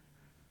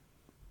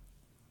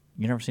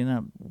 You never seen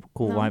that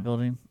cool No. white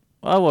building?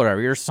 Oh,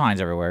 whatever. There's signs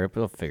everywhere.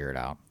 We'll figure it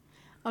out.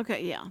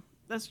 Okay. Yeah,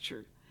 that's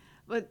true.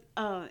 But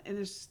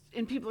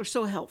and people are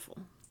so helpful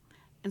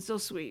and so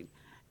sweet.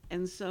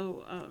 and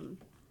so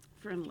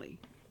friendly.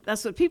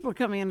 That's what people are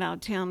coming in out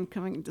of town,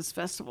 coming to this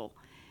festival,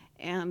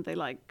 and they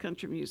like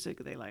country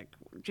music, they like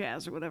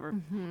jazz or whatever.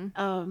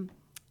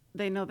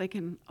 They know they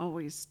can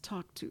always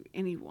talk to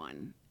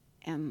anyone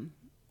and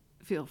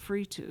feel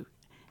free to,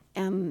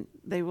 and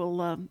they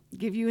will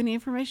give you any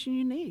information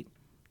you need,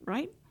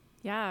 right?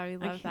 Yeah, we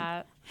love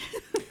that.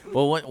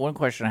 Well, one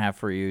question I have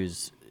for you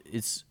is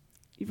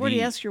You've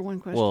already asked your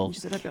one question. well, You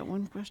said I've got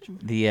one question.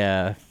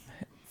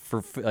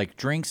 for like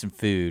drinks and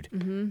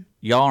food,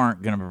 y'all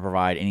aren't going to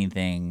provide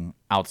anything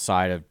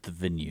outside of the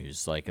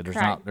venues. Like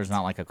Correct. there's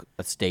not like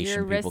a station.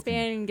 Your people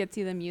wristband gets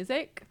you the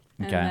music.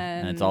 Okay,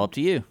 and it's all up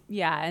to you.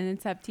 Yeah, and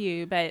it's up to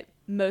you. But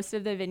most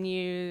of the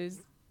venues,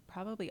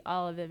 probably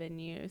all of the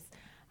venues,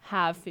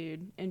 have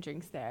food and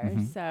drinks there.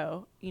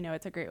 So,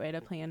 it's a great way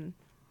to plan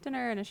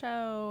dinner and a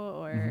show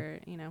or,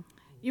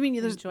 You mean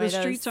the enjoy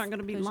streets those- aren't going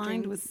to be those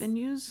lined drinks. with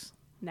venues?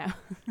 No.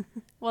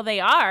 Well, they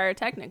are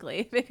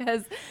technically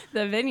because the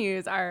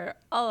venues are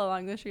all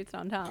along the streets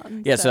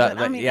downtown. Yeah, so But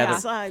I mean, yeah,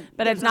 outside.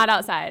 But there's it's not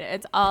outside.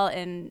 It's all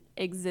in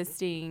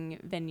existing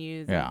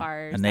venues and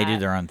bars. and they do that-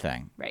 their own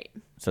thing. Right.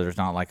 So there's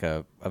not like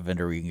a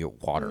vendor where you can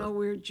get water. no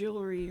weird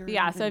jewelry. Or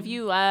Yeah, so if anything.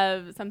 you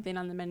love something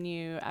on the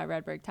menu at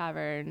Redbird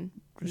Tavern,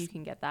 you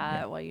can get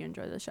that while you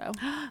enjoy the show.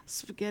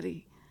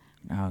 Spaghetti.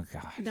 Oh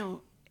God.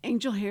 No,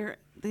 angel hair.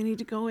 They need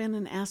to go in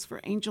and ask for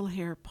angel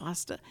hair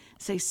pasta.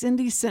 Say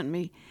Cindy sent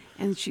me,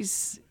 and she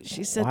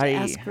said Why? to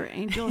ask for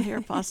angel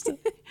hair pasta.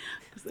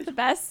 The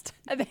best.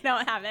 They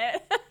don't have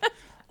it.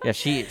 Yeah,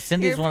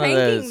 Cindy's You're one of pranking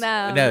those.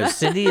 them. No,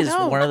 Cindy is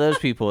No. one of those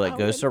people that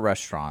goes to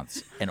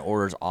restaurants and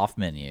orders off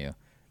menu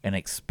and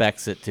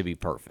expects it to be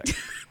perfect.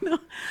 No,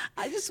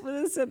 I just would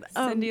have said,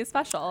 Cindy is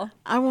special.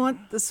 I want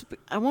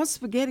I want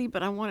spaghetti,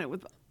 but I want it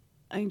with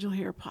angel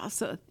hair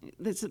pasta.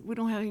 They said we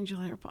don't have angel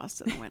hair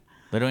pasta. And I went,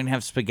 They don't even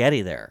have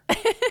spaghetti there.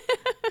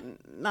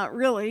 not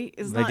really.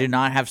 It's They not, do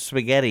not have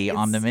spaghetti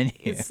on the menu.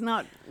 It's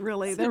not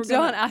really. They So were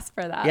don't gonna, ask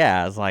for that.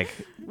 Yeah, it's like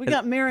we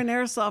got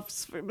marinara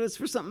sauce, but it's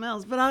for something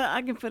else. But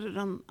I can put it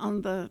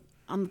on the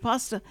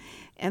pasta.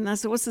 And I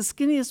said, what's the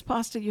skinniest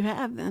pasta you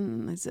have?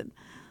 And they said,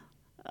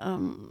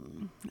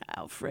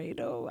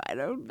 Alfredo. I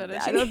don't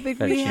think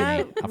we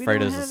have. we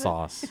Alfredo's don't a have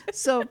it.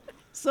 sauce.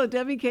 So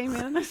Debbie came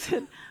in and I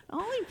said, the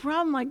only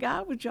problem I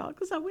got with y'all,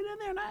 because I went in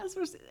there and I asked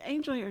for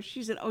angel hair.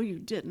 She said, oh, you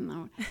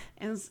didn't.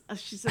 And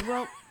she said,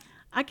 well,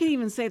 I can't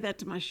even say that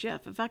to my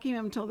chef. If I came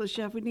up and told the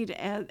chef we need to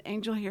add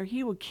angel hair,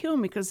 he would kill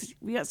me because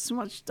we got so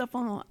much stuff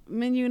on the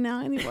menu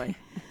now anyway.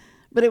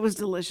 But it was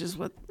delicious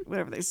with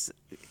whatever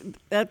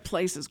that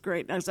place is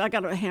great. I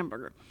got a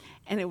hamburger,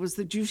 and it was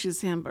the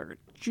juiciest hamburger,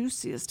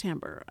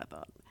 I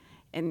thought.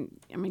 And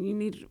I mean, you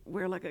need to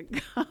wear like a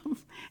gum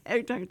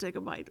every time you take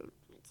a bite.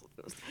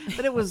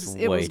 But it was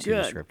way too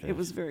good. descriptive. It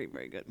was very,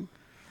 very good.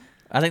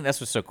 I think that's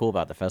what's so cool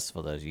about the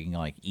festival, though, is you can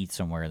like eat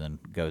somewhere and then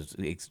go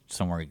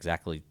somewhere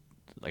exactly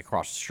like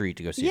across the street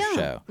to go see a Yeah.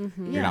 show. Yeah.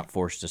 You're not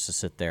forced just to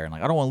sit there and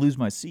like I don't want to lose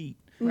my seat.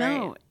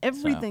 No, Right.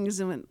 everything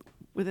is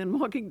within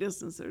walking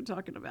distance. They're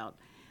talking about.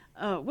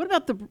 What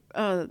about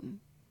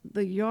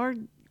the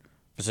yard?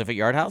 Pacific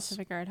Yard House.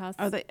 Pacific Yard House.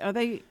 Are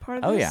they part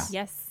of Oh, this?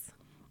 yeah. Yes.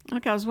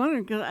 Okay, I was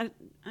wondering because I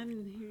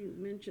didn't hear you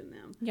mention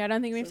them. Yeah, I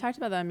don't think we've talked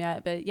about them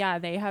yet, but yeah,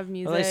 they have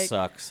music Well, they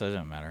suck, so it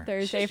doesn't matter.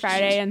 Thursday,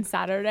 Friday, and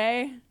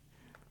Saturday.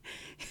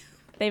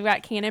 They've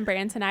got Cannon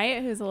Brand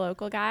tonight, who's a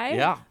local guy.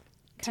 Yeah.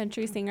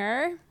 Country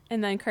singer.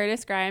 And then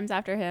Curtis Grimes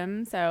after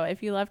him. So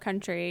if you love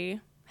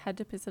country, head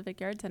to Pacific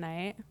Yard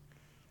tonight.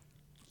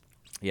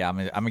 Yeah,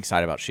 I'm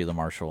excited about Sheila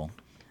Marshall.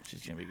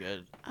 She's gonna be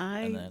good.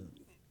 And then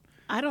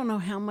I don't know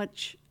how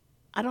much.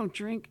 I don't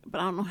drink, but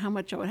I don't know how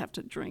much I would have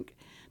to drink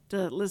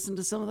to listen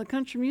to some of the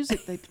country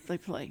music they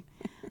play.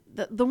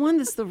 The one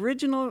that's the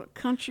original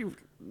country,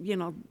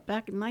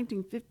 back in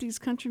 1950s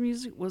country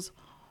music was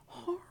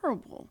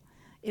horrible.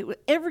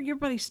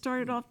 Everybody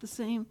started off the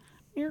same,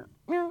 and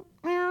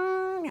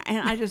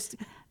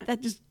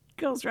that just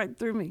goes right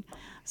through me.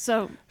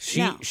 So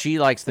she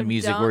likes the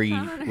music don't where you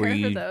count her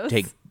for those.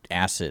 take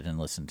acid and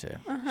listen to.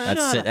 Shut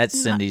up. That's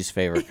Cindy's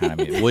favorite kind of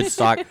music.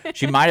 Woodstock.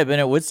 She might have been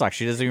at Woodstock.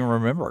 She doesn't even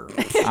remember.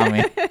 I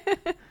mean,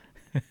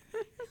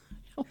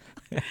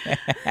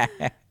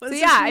 So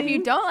yeah, if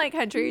you don't like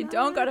country,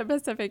 don't go to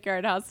Pacific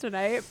Yard House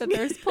tonight. But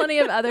there's plenty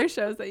of other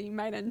shows that you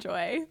might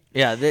enjoy.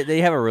 yeah,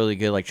 they have a really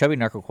good Chubby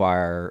Knuckle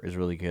Choir is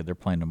really good. They're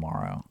playing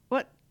tomorrow.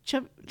 What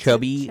Chubby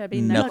Chubby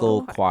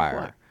Knuckle Knuckle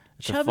Choir.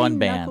 It's a Chubby fun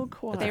Knuckle band.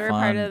 Choir. It's a They were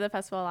fun- part of the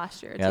festival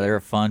last year. Yeah, too. they're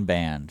a fun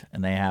band,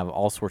 and they have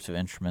all sorts of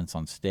instruments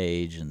on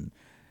stage, and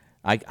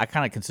I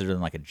kind of consider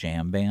them like a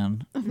jam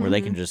band where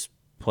they can just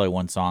play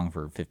one song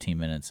for 15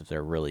 minutes if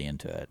they're really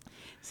into it.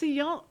 See,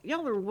 y'all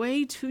are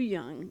way too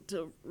young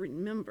to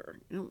remember.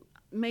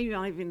 Maybe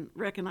I'll even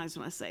recognize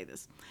when I say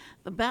this.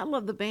 The Battle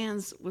of the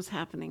Bands was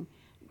happening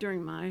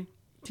during my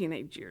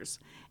teenage years.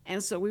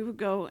 And so we would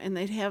go and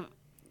they'd have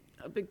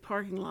a big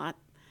parking lot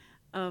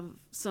of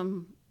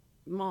some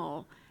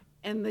mall,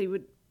 and they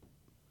would,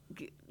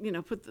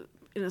 put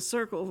in a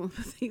circle,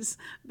 put these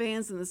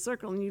bands in the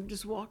circle, and you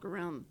just walk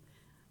around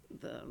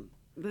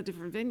the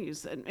different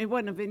venues. And it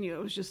wasn't a venue,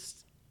 it was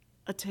just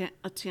a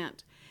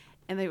tent.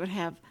 and they would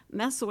have, and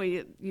that's the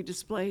way you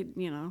displayed,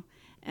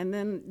 and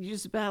then you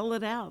just battle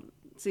it out,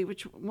 see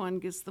which one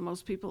gets the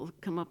most people to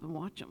come up and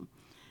watch them.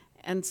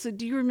 And so,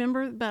 do you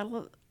remember the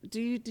battle?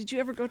 Did you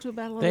ever go to a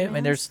battle of the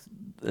bands?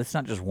 It's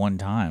not just one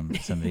time,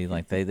 Cindy.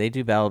 Like they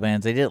do battle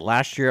bands. They did it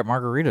last year at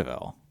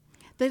Margaritaville.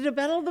 They did a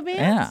battle of the bands?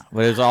 Yeah,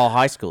 but it was all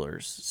high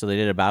schoolers. So they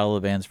did a battle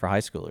of the bands for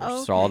high schoolers.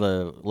 Oh, So all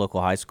the local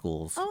high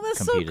schools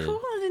competed. So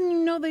cool. I didn't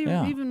even know they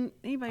Yeah. even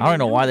anybody. I don't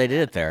know why they did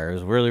did it there. It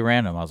was really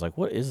random. I was like,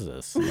 what is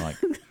this? And like,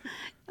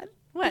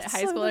 What, That's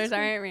high so schoolers much fun.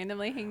 aren't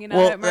randomly hanging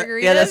out at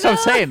Margaritaville? yeah, that's what I'm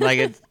saying.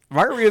 Like,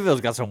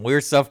 Margaritaville's got some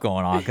weird stuff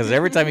going on because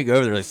every time you go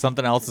over there, like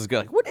something else is good.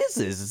 Like, what is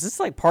this? Is this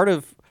like part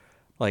of,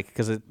 like,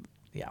 because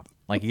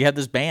like you have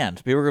this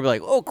band. People are gonna be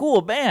like, oh, cool,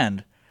 a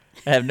band.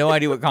 I have no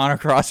idea what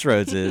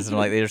Crossroads is, and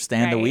like they just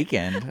stand the Right.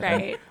 weekend,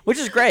 Right. which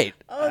is great.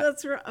 Oh,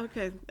 that's right.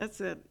 Okay, that's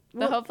it.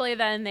 But hopefully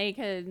then they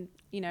could,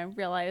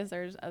 realize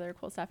there's other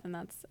cool stuff, and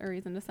that's a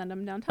reason to send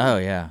them downtown. Oh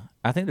yeah,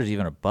 I think there's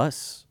even a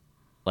bus,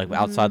 like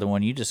outside the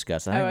one you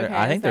discussed. I think, okay.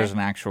 I think Is there- there's an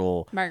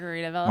actual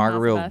Margaritaville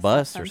Margaritaville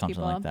bus that or sends something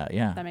like people. that.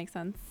 Yeah. That makes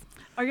sense.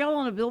 Are y'all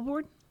on a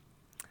billboard?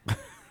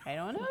 I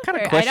don't know. What kind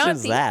of I question don't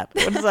is think- that?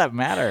 What does that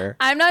matter?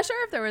 I'm not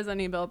sure if there was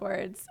any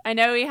billboards. I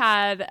know we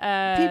had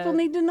People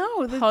need to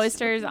know. That's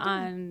posters what they're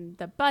doing. on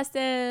the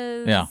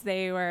buses. Yeah.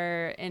 They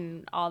were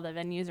in all the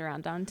venues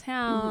around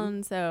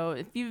downtown. So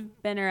if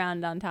you've been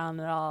around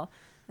downtown at all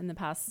in the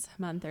past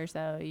month or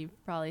so,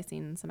 you've probably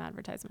seen some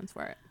advertisements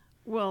for it.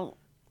 Well,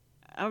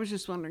 I was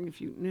just wondering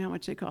if you knew how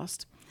much they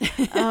cost.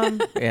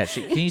 Yeah,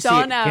 can you see?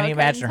 Don't know. Can you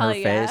imagine her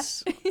Couldn't tell ya.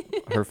 face?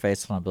 Her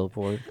face on a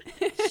billboard.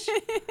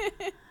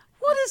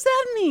 What does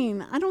that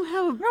mean? I don't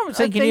have a, I'm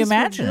saying, a can you face for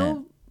imagine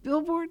it?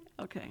 billboard?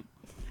 Okay.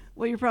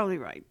 Well, you're probably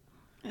right.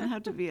 It'd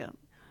have to be a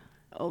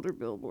older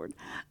billboard.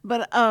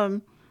 But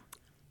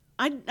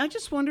I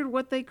just wondered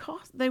what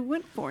they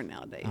went for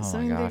nowadays. Oh I my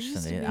mean, gosh, they used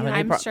to Cindy. be, I mean,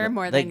 I'm they sure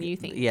more they- than you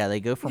think. Yeah, they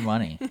go for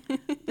money.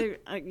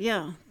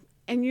 yeah.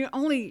 And you're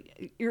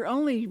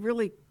only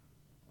really,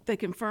 they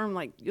confirm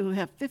like you'll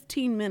have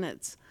 15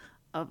 minutes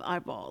of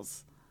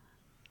eyeballs,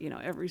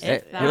 every If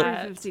every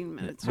that. 15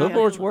 minutes.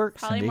 Billboards Yeah. work,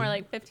 Probably Cindy. more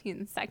like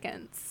 15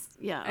 seconds.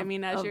 Yeah. I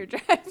mean, as of- you're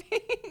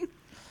driving.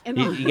 And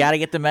You got to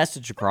get the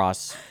message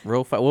across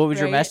real fast. What would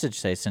your Right. message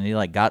say, Cindy?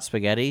 Like, got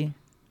spaghetti?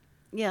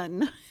 yeah,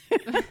 no.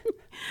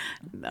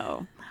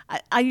 No.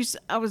 I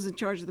was in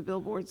charge of the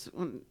billboards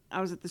when I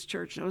was at this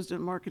church. I was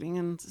doing marketing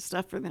and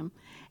stuff for them.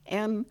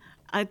 And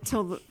I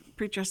told the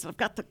preacher, I said, I've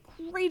got the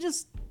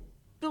greatest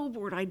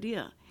billboard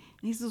idea.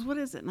 And he says, what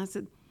is it? And I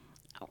said,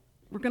 oh,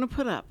 we're going to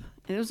put up.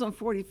 And it was on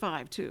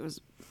 45 too. It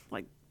was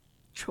like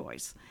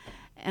choice.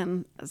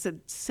 And I said,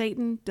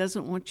 Satan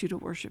doesn't want you to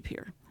worship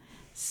here.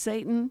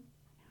 Satan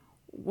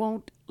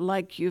won't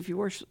like you if you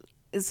worship.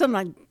 It's something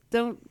like,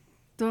 don't.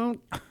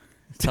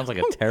 Sounds like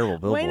a terrible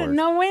billboard. Wait a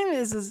minute.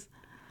 This is,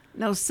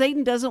 no,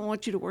 Satan doesn't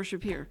want you to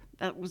worship here.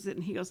 That was it.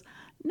 And he goes,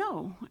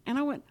 no. And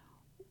I went,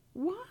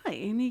 why?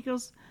 And he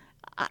goes,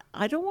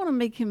 I don't want to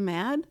make him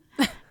mad.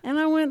 And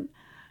I went,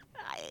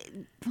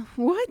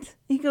 what?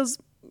 He goes,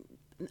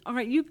 all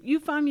right, you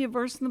find me a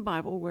verse in the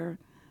Bible where,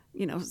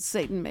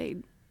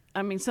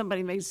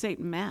 somebody made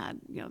Satan mad,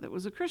 that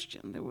was a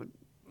Christian that would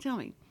tell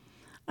me.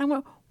 I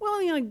went,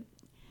 well,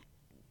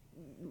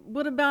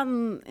 what about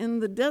in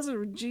the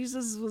desert?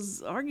 Jesus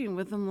was arguing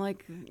with him,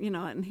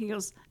 and he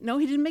goes, no,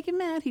 he didn't make him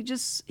mad. He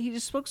just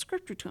spoke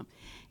scripture to him.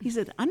 He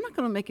said, I'm not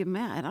going to make him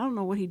mad. I don't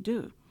know what he'd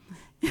do.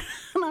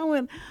 And I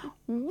went,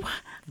 what?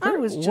 I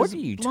was just What are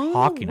you blown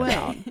talking away.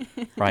 about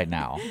right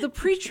now? The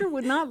preacher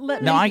would not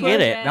let me. No, I get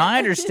put- it. No, I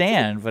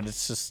understand, but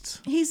it's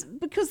just.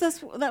 Because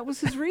that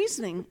was his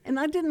reasoning, and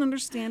I didn't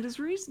understand his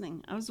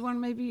reasoning. I was wondering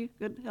maybe you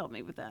could help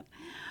me with that.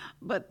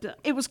 But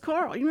it was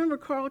Carl. You remember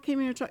Carl came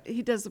here?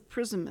 He does the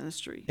prison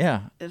ministry.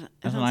 Yeah, At-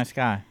 that's a at- nice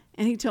guy.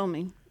 And he told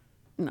me,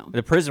 no,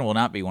 The prison will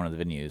not be one of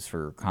the venues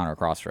for Conroe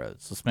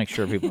Crossroads. Let's make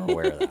sure people are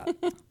aware of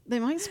that. they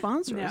might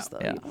sponsor us though.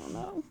 Yeah. You don't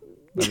know.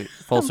 Maybe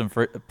Folsom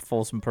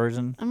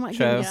Prison I might show.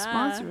 get him to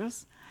sponsor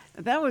us.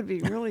 That would be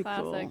really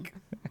cool. Classic.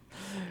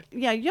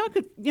 Yeah, y'all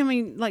could.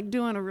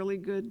 Doing a really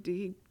good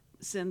deed.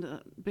 Send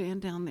a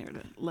band down there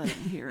to let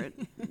them hear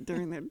it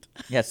during their.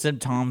 Yeah,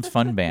 send Tom's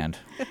Fun Band.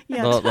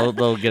 Yeah.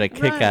 They'll get a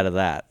kick Right. out of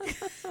that.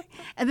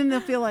 And then they'll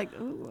feel like,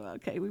 oh,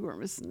 okay, we weren't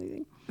missing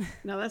anything.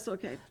 No, that's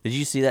okay. Did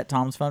you see that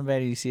Tom's Fun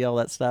Band? Did you see all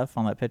that stuff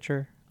on that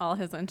picture? All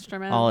his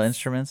instruments. All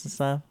instruments and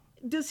stuff?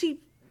 Does he?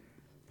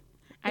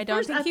 I At don't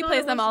first think I he thought plays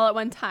it them was- all at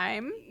one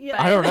time.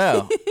 Yeah. I don't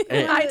know.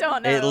 I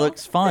don't know. It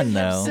looks fun,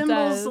 though.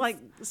 Cymbals,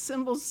 does.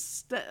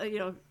 cymbals,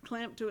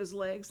 clamped to his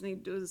legs, and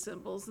he'd do the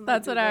cymbals. And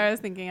That's they'd what do I that. was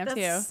thinking of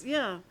too.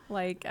 Yeah,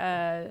 Like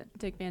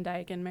Dick Van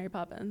Dyke and Mary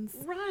Poppins.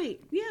 right.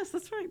 Yes,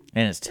 that's right.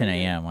 And it's 10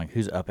 a.m. Like,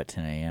 who's up at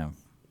 10 a.m.?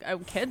 Oh,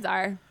 kids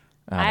are.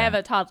 I I know. have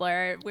a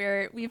toddler.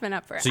 We've been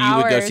up for So you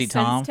hours would go see since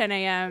Tom? 10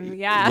 a.m.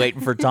 Yeah.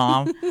 Waiting for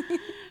Tom?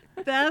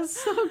 That's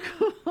so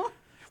cool.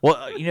 Well,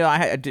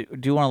 I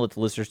do want to let the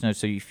listeners know.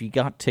 So if you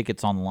got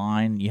tickets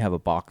online, you have a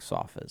box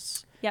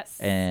office. Yes.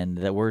 And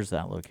where's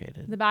that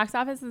located? The box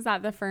office is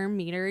at the Firm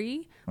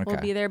Meadery. We'll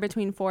Okay. be there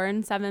between 4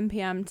 and 7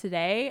 p.m.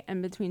 today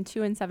and between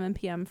 2 and 7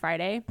 p.m.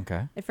 Friday.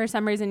 Okay. If for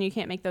some reason you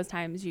can't make those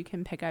times, you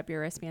can pick up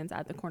your wristbands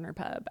at the corner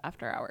pub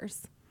after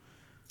hours.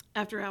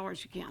 After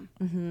hours, you can.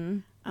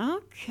 Mm-hmm.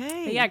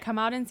 Okay. But yeah, come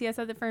out and see us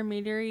at the Firm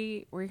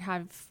Meadery. We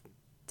have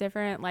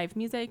different live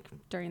music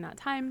during that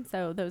time.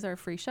 So those are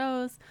free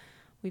shows.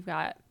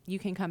 You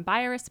can come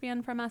buy a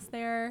wristband from us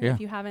there Yeah. if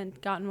you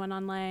haven't gotten one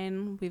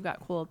online. We've got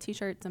cool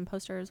t-shirts and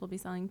posters we'll be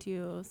selling to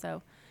you.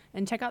 So,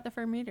 and check out the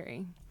Firm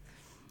Meadery.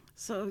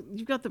 So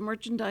you've got the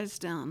merchandise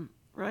down,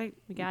 right?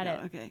 We got it.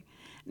 Okay.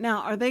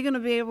 Now, are they going to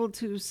be able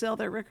to sell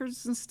their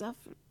records and stuff?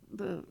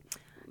 The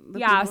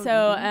Yeah, people-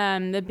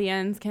 so the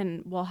bands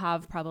will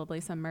have probably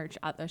some merch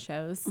at the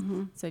shows.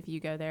 So if you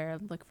go there,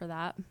 look for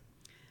that.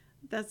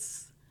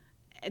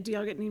 Do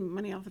y'all get any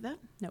money off of that?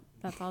 Nope,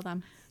 that's all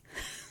them.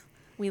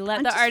 We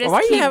let the artists Why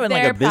are you keep having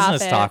like their a business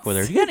profits. talk with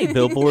her? Do you got any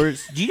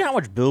billboards? Do you know how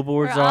much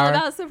billboards We're all are?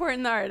 about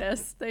supporting the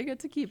artists. They get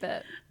to keep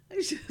it. I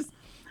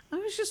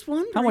was just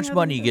wondering. How much I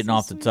money think you getting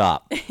that's off the so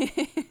top?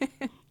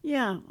 sweet.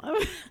 Yeah.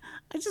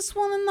 I just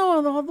want to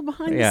know all the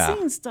behind Yeah. the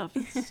scenes stuff.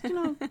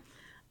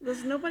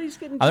 It's, nobody's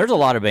getting. There's a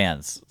lot of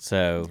bands,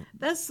 so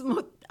That's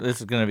the this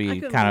is going to I be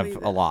couldn't kind of believe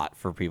a that. lot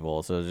for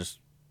people. So just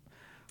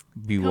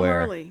Come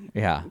beware. early.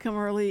 Yeah. Come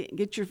early,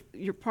 get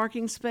your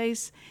parking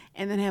space,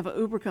 and then have an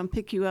Uber come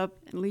pick you up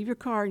and leave your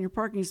car in your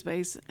parking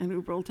space, and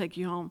Uber will take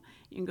you home.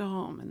 You can go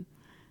home and,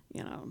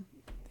 go to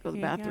the There you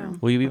go. bathroom.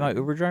 Will you be my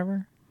Uber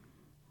driver?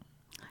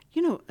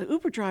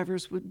 Uber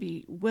drivers would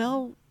be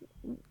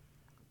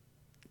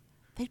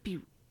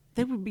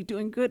they would be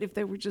doing good if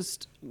they were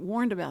just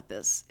warned about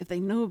this, if they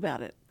knew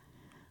about it.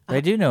 They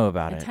do know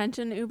about it.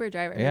 Attention Uber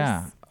drivers.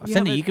 Yeah. Yeah,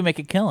 Cindy, but- you can make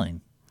a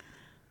killing.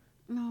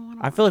 No, I don't.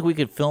 I feel like we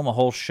could film a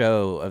whole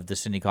show of the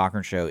Cindy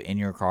Cochran show in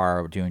your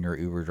car doing your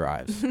Uber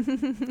drives.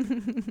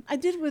 I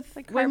did with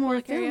Like way more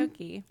carpool film.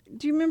 karaoke.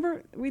 Do you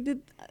remember we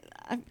did?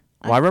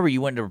 Well, I remember you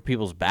went to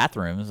people's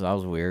bathrooms. That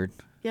was weird.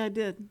 Yeah, I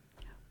did.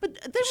 But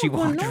they She were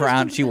going walked nuts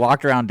around. with She the-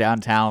 walked around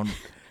downtown,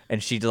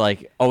 and she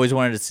always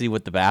wanted to see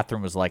what the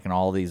bathroom was like in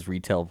all these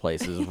retail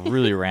places.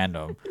 Really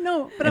random.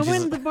 No, but And I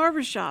went she's- to the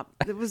barber shop.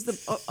 It was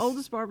the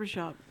oldest barber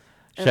shop.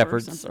 ever or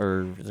Shepherds, something.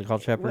 or is it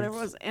called Shepherds? Whatever it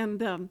was.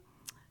 And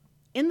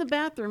in the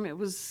bathroom, it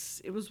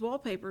was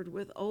wallpapered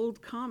with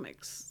old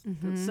comics,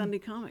 with Sunday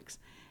comics.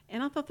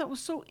 And I thought that was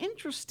so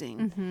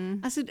interesting.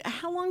 I said,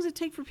 how long does it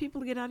take for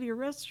people to get out of your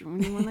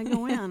restroom when they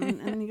go in?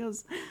 And he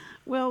goes,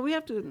 well, we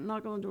have to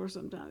knock on the door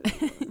sometimes.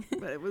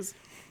 But it was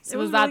So it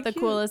was that really the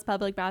cute. coolest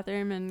public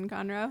bathroom in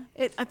Conroe?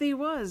 I think it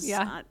was.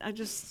 Yeah.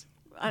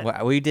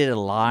 I We did a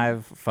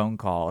live phone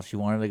call. She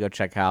wanted to go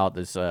check out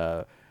this.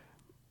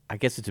 I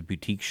guess it's a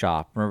boutique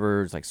shop.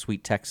 Remember, it's like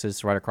Sweet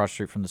Texas, right across the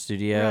street from the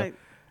studio. Right.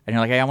 And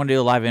you're like, hey, I want to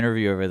do a live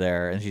interview over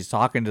there. And she's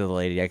talking to the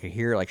lady. I could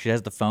hear, she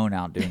has the phone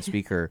out doing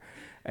speaker.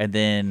 And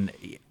then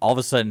all of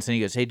a sudden, Cindy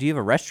goes, hey, do you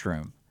have a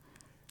restroom?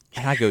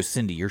 And I go,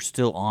 Cindy, you're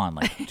still on.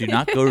 Do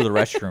not go to the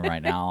restroom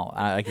right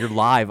now. You're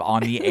live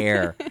on the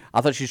air.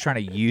 I thought she was trying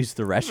to use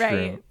the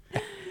restroom.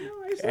 Right.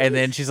 And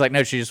then she's like,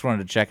 no, she just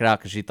wanted to check it out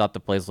because she thought the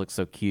place looked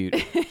so cute.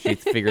 She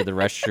figured the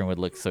restroom would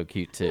look so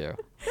cute too.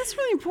 that's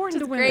really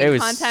important to great women. It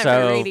was content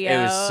so for radio.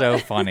 it was so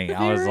funny.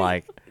 I was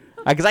like,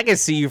 because I could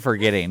see you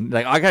forgetting.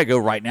 I gotta go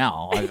right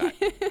now.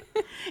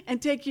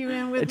 And take you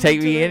in with Take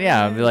to me the- in,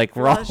 yeah. And be like,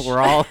 flush. we're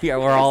all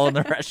in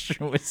the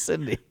restroom with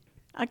Cindy.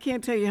 I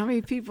can't tell you how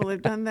many people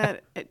have done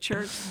that at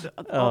church.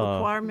 All the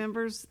choir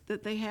members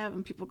that they have,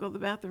 and people go to the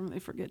bathroom and they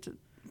forget to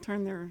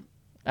turn their.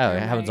 Oh, it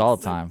Very happens nice. all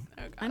the time.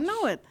 I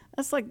know it.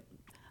 That's like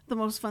the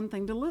most fun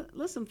thing to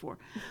listen for.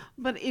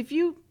 But if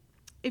you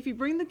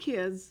bring the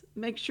kids,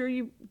 make sure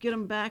you get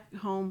them back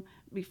home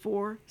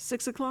before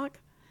 6 o'clock,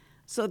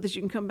 so that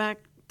you can come back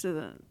to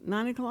the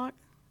 9 o'clock.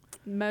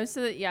 Most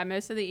of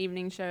the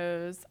evening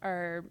shows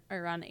are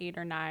around 8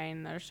 or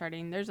 9. They're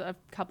starting. There's a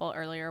couple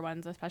earlier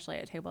ones, especially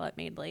at Table at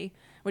Madeley,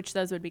 which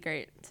those would be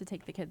great to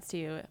take the kids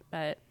to.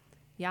 But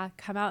yeah,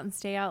 come out and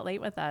stay out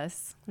late with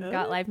us. We've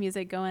got live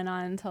music going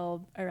on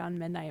until around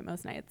midnight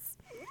most nights.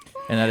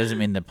 And that doesn't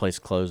mean the place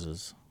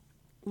closes.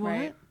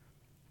 Right.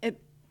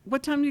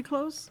 What time do you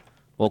close?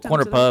 Well, What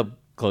Corner time's it open? Pub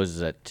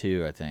closes at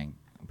 2, I think.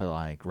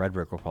 But Red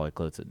Brick will probably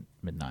close at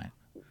midnight.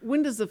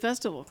 When does the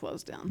festival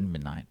close down?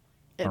 Midnight.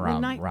 At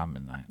around midnight? around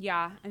midnight.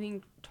 Yeah, I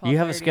think 12:30 You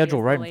have a schedule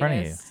is right the in front of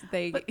you. latest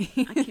They But I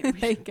can't read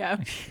they it. go.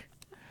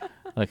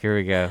 Look, here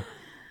we go.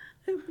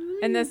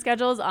 And the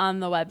schedule's on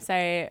the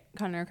website,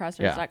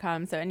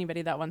 ConroeCrossroads.com. So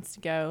anybody that wants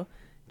to go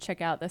check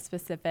out the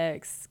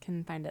specifics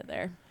can find it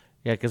there.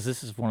 Yeah, because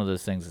this is one of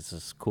those things that's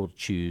just cool to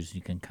choose.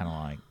 You can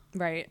kind of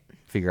Right.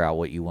 figure out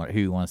what you want, who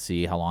you want to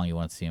see, how long you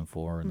want to see them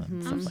for, and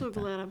then stuff I'm so like that.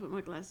 glad I put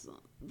my glasses on.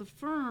 The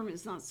firm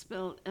is not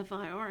spelled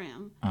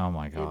F-I-R-M. Oh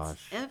my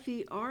gosh. It's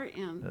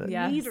F-E-R-M.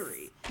 Yes.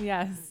 Meadery.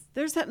 Yes.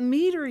 There's that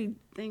meadery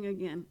thing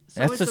again.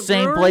 So That's it's the a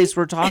same brewery? place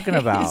we're talking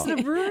about. It's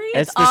the brewery?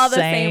 It's all the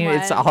same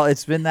one.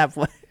 It's been that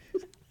place.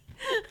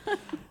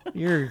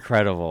 You're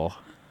incredible.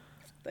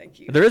 Thank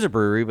you. There is a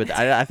brewery, but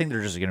I think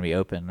they're just going to be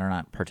open. They're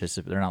not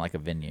They're not like a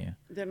venue.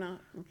 They're not.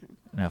 Okay.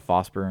 No,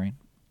 Foss Brewing.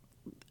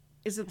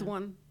 Is it the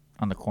one?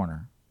 On the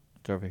corner.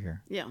 It's over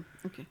here. Yeah.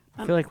 Okay.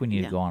 I feel like we need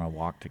yeah. to go on a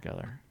walk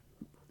together.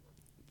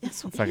 Yes.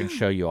 So I can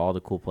show you all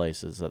the cool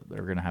places that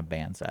they're going to have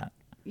bands at.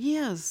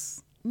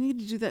 Yes. We need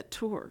to do that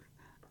tour.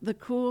 The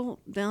cool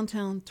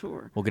downtown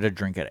tour. We'll get a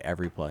drink at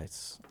every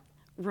place.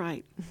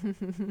 Right.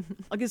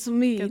 I'll get some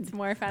mead. It's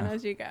more fun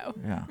as you go.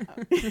 Yeah.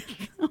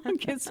 I'll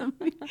get some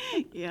mead.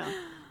 Yeah.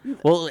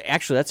 Well,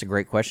 actually, that's a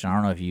great question. I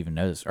don't know if you even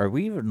know this. Are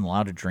we even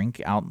allowed to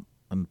drink out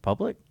in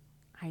public?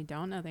 I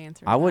don't know the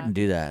answer to I that. wouldn't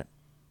do that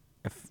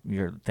if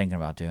you're thinking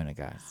about doing it,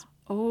 guys.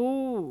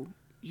 Oh,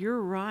 you're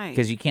right.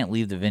 Because you can't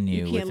leave the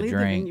venue You with can't a leave the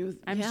drink. venue with-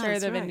 I'm yeah, sure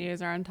that's the right.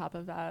 venues are on top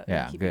of that.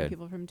 Yeah, and keeping good.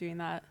 people from doing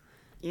that.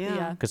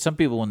 Yeah. Because some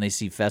people, when they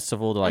see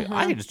festival, they're like,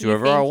 I can just do You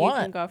whatever I think You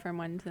want. can go from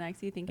one to the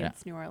next. You think Yeah.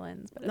 it's New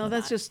Orleans, but No, it's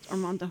that's not. just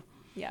Armando.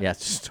 Yeah. Yeah,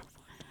 it's just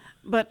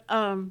But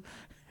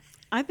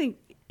I think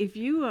if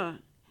you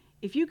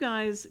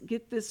guys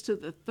get this to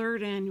the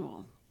 3rd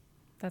annual,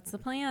 That's the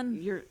plan.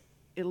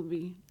 it'll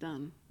be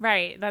done.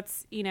 Right.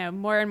 That's,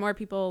 more and more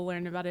people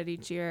learn about it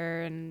each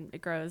year and it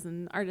grows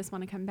and artists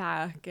want to come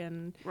back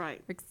and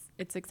Right.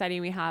 it's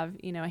exciting. We have,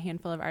 a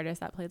handful of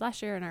artists that played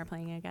last year and are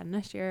playing again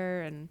this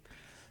year. And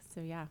so,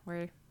 yeah,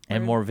 we're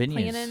more playing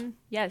venues.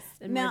 Yes.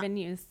 And Now- more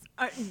venues.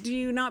 Do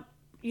you not?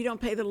 You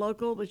don't pay the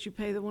local, but you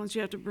pay the ones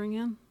you have to bring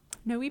in.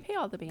 No, we pay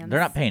all the bands. They're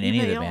not paying You any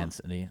of pay the all. bands.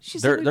 Cindy. She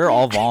said we They're pay-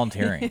 all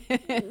volunteering.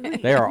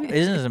 They are.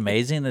 Isn't it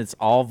amazing that it's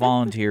all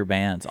volunteer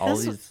bands? All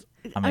That's these.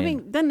 I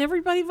mean, doesn't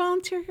everybody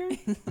volunteer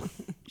here?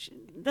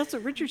 That's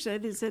what Richard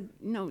said. He said,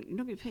 no, you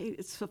don't get paid.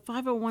 It's a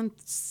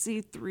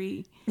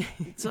 501c3,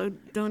 so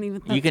don't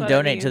even think you can what it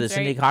donate to the means,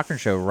 Cindy right? Cochran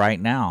Show right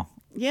now.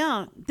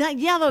 Yeah,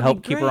 that'll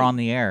Help be keep great. her on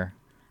the air.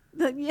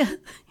 Yeah,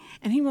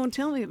 and he won't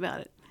tell me about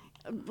it.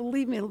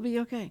 Believe me, it'll be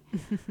okay.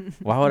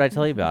 Why would I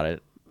tell you about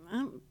it?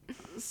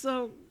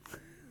 So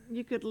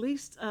you could at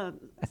least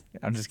I'm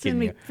just send kidding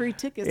me you. free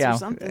tickets Yeah, or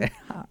something.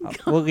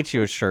 we'll get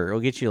you a shirt.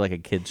 We'll get you like a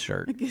kid's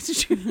shirt, I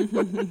guess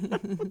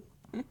you-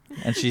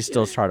 and she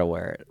still try to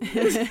wear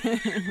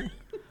it.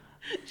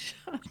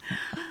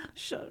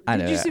 Shut. I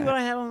Did know. you see what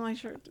I have on my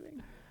shirt today?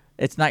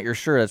 It's not your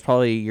shirt. It's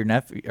probably your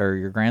nephew or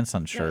your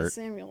grandson's Yeah, shirt.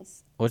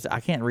 Samuel's. I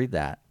can't read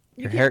that.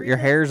 You Your can't hair, read your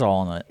that? hair's all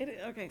on it.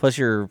 Okay. Plus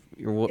your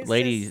It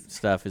lady says-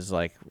 stuff is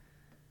like.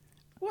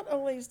 What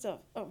old lady stuff?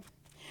 Oh,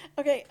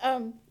 okay.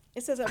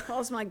 It says I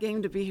paused my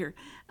game to be here.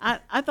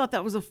 I thought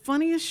that was the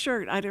funniest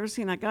shirt I'd ever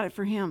seen. I got it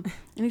for him,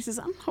 and he says,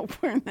 "I'm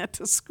not wearing that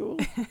to school."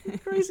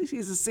 Crazy.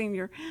 He's a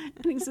senior,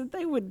 and he said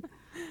they would,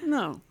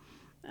 no.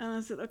 And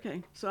I said,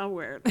 okay, so I'll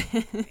wear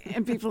it.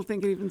 And people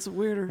think it even's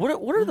weirder.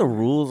 What are the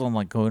rules on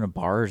like going to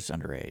bars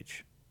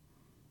underage?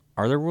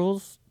 Are there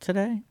rules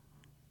today?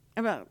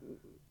 About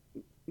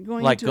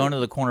going Like into going to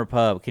the corner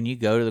pub. Can you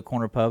go to the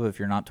corner pub if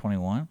you're not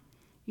 21?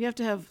 You have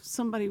to have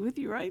somebody with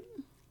you, right?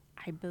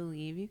 I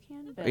believe you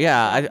can. But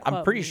Yeah, don't I'm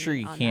quote pretty me sure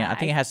you on can't. I that.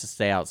 think it has to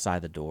stay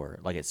outside the door.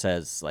 Like it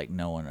says, like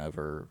no one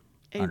under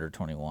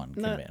 21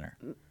 can No, enter.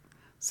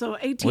 So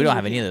 18. We don't you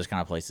have any can. of those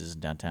kind of places in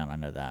downtown. I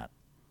know that.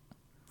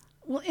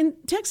 Well, in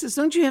Texas,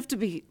 don't you have to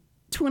be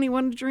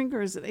 21 to drink,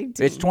 or is it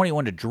 18? It's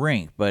 21 to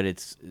drink, but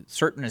it's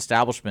certain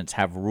establishments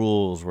have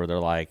rules where they're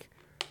like,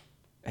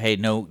 "Hey,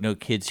 no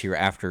kids here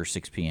after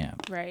 6 p.m."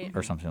 Right.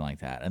 or something like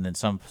that. And then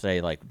some say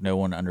like no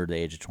one under the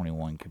age of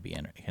 21 can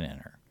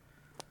enter.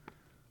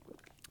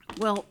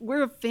 Well,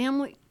 we're a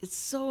family. It's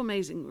so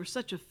amazing. We're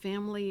such a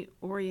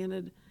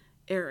family-oriented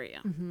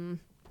area. Mm-hmm.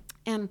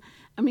 And,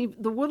 I mean,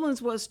 the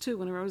Woodlands was too,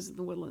 whenever I was in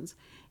the Woodlands.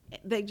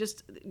 They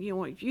just,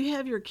 if you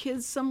have your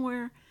kids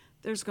somewhere,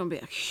 there's going to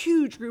be a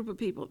huge group of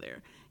people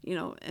there.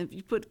 And if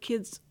you put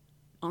kids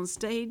on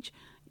stage,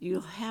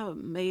 you'll have a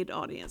made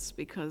audience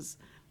because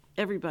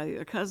everybody,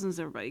 their cousins,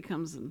 everybody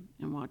comes and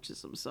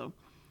watches them. So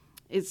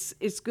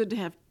it's good to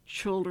have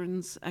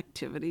children's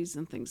activities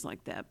and things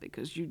like that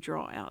because you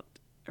draw out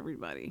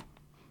everybody.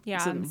 Yeah,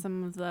 So- and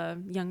some of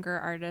the younger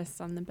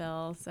artists on the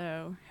bill.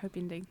 So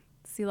hoping to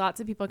see lots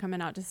of people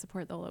coming out to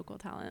support the local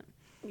talent.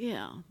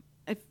 Yeah.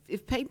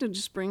 If Peyton would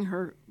just bring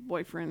her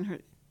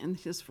boyfriend and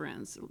his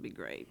friends, it'll be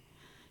great.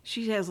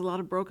 She has a lot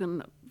of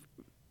broken up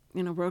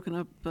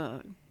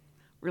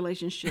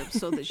relationships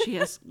so that she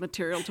has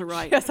material to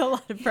write. She has a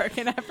lot of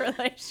broken up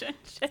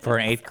relationships. For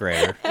an 8th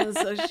grader.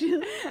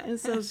 and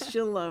so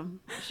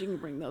she can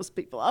bring those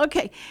people.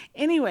 Okay.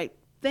 Anyway,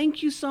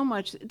 thank you so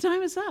much.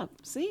 Time is up.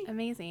 See?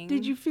 Amazing.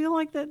 Did you feel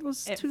like that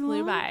was It too flew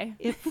long? by.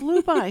 It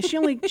flew by. She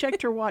only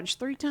checked her watch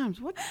 3 times.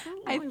 What?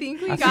 I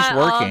think we She's got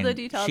working. all the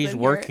details. She's in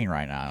working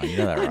right now. You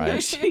know that, I know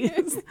right? she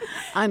is.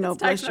 I know.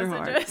 Bless Text your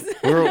heart.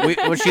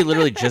 messages. She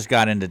literally just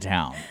got into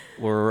town.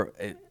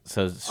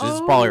 So this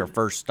is probably her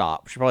first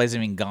stop. She probably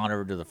hasn't even gone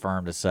over to the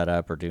firm to set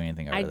up or do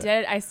anything over I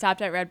there. did. I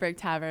stopped at Red Brick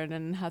Tavern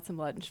and had some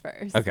lunch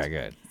first. Okay,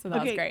 good. So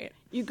that was great.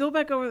 You go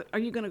back over. Are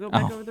you going to go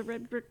back over the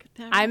Red Brick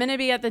Tavern? I'm going to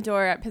be at the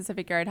door at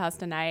Pacific Yard House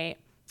tonight.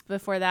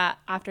 Before that,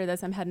 after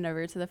this, I'm heading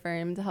over to the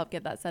firm to help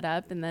get that set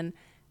up. And then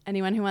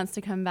anyone who wants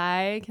to come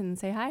by can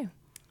say hi.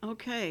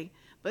 Okay,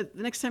 but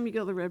the next time you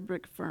go to the Red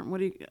Brick firm,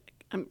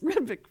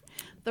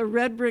 the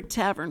Red Brick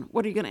Tavern,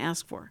 what are you going to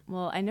ask for?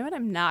 Well, I know what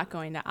I'm not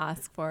going to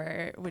ask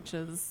for, which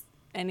is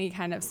any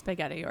kind of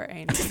spaghetti or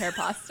any hair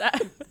pasta.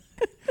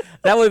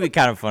 That would be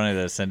kind of funny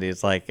though, Cindy.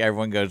 It's like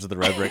everyone goes to the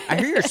Red Brick. I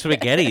hear your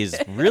spaghetti is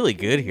really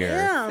good here.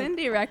 Yeah.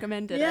 Cindy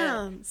recommended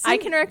Yeah. it. I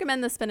can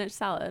recommend the spinach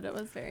salad. It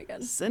was very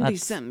good. Cindy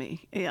sent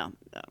me. Yeah.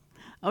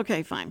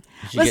 Okay, fine.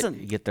 You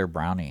Listen. get their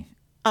brownie.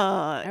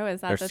 Oh,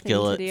 is that Their the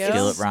skillet thing to do?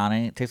 skillet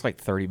brownie. It takes like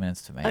 30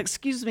 minutes to make.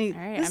 Excuse me. All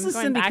right, This I'm is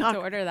going Cindy back Cochran.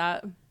 to order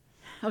that.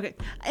 Okay.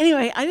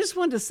 Anyway, I just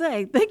wanted to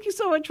say thank you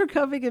so much for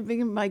coming and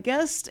being my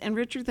guest. And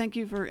Richard, thank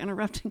you for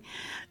interrupting.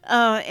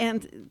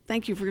 And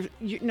thank you for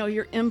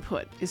your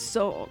input is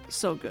so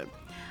good.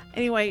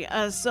 Anyway,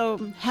 so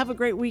have a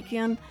great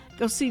weekend.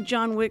 Go see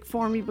John Wick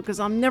for me because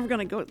I'm never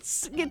going to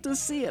get to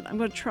see it. I'm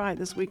going to try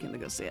this weekend to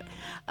go see it.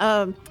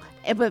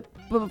 But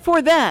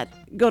before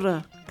that, go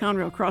to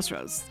Conroe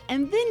Crossroads,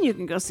 and then you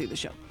can go see the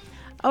show.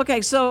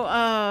 Okay, so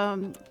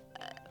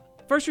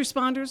first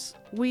responders,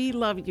 we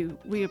love you.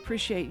 We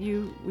appreciate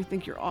you. We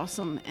think you're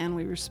awesome, and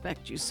we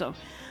respect you. So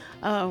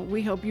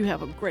we hope you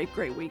have a great,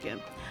 great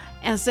weekend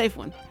and a safe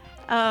one.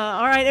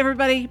 All right,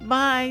 everybody.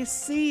 Bye.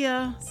 See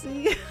ya.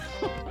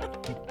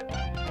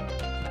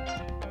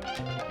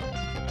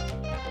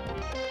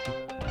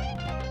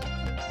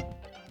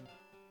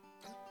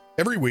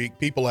 Every week,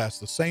 people ask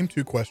the same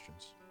two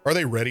questions. Are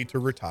they ready to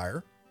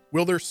retire?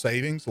 Will their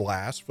savings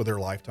last for their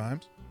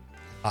lifetimes?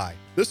 Hi,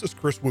 this is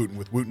Chris Wooten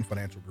with Wooten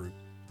Financial Group.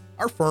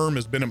 Our firm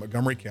has been in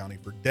Montgomery County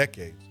for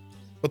decades,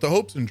 but the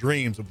hopes and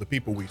dreams of the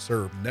people we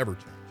serve never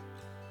change.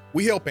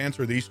 We help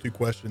answer these two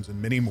questions and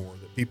many more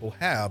that people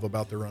have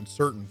about their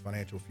uncertain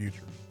financial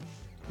future.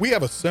 We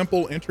have a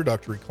simple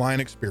introductory client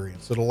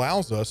experience that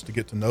allows us to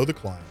get to know the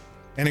client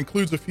and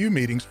includes a few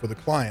meetings for the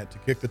client to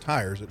kick the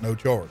tires at no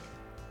charge.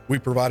 We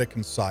provide a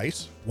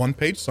concise,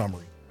 one-page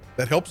summary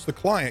that helps the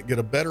client get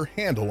a better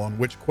handle on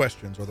which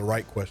questions are the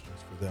right questions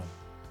for them.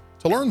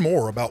 To learn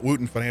more about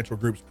Wooten Financial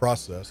Group's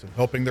process in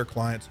helping their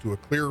clients to a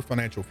clearer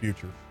financial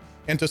future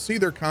and to see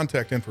their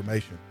contact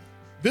information,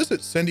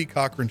 visit Cindy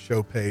Cochran's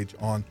show page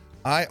on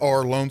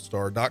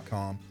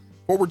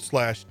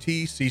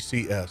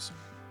irlonestar.com/TCCS.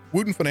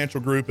 Wooten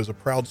Financial Group is a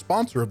proud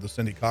sponsor of the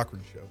Cindy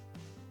Cochran Show.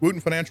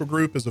 Wooten Financial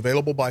Group is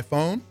available by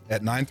phone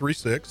at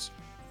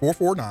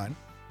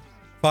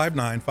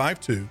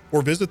 936-449-5952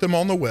 or visit them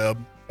on the web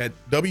at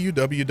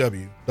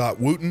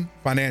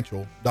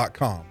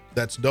www.wootenfinancial.com.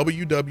 That's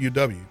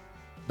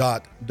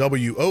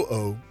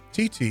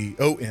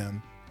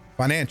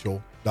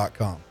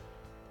www.wootonfinancial.com.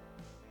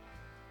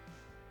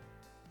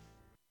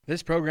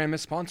 This program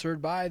is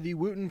sponsored by the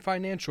Wooten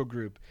Financial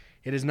Group.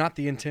 It is not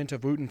the intent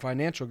of Wooten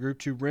Financial Group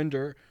to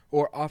render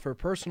or offer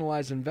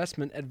personalized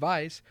investment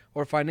advice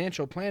or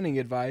financial planning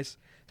advice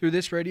through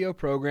this radio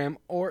program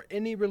or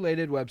any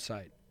related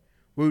website.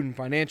 Wooten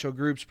Financial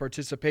Group's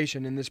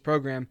participation in this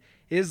program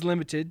is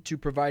limited to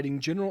providing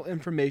general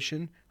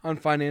information on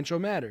financial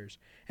matters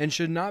and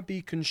should not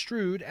be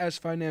construed as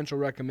financial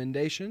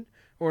recommendation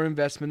or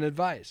investment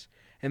advice.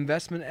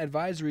 Investment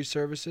advisory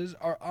services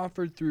are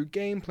offered through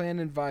Game Plan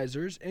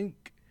Advisors, Inc.,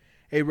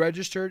 a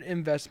registered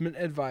investment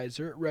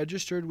advisor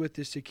registered with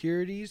the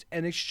Securities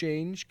and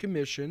Exchange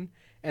Commission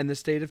and the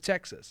state of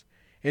Texas.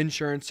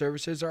 Insurance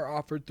services are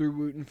offered through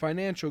Wooten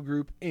Financial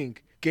Group, Inc.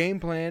 Game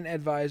Plan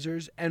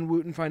Advisors and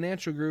Wooten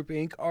Financial Group,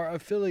 Inc. are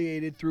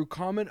affiliated through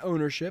common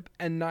ownership,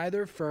 and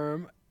neither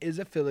firm is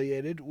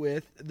affiliated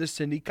with The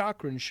Cindy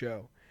Cochran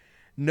Show.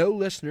 No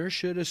listener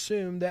should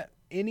assume that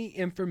any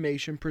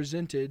information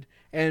presented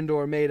and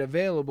or made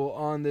available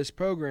on this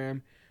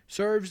program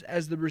serves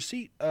as the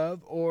receipt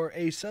of or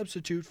a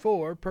substitute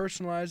for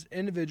personalized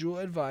individual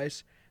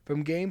advice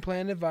from Game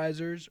Plan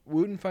Advisors,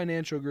 Wooten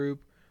Financial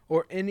Group,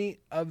 or any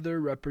of their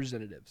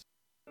representatives.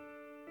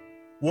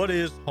 What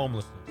is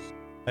homelessness?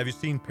 Have you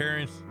seen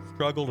parents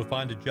struggle to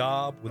find a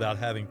job without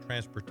having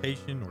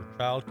transportation or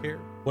childcare?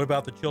 What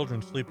about the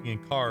children sleeping in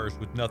cars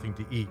with nothing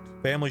to eat?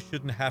 Families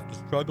shouldn't have to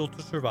struggle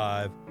to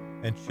survive,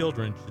 and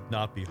children should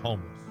not be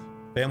homeless.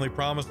 Family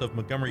Promise of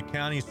Montgomery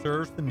County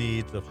serves the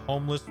needs of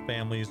homeless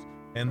families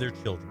and their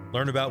children.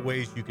 Learn about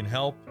ways you can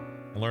help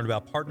and learn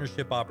about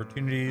partnership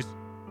opportunities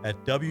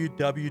at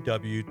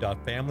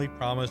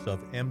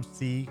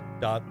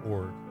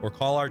www.familypromiseofmc.org or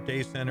call our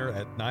day center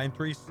at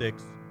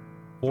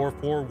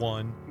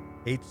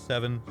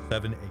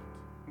 936-441-8778.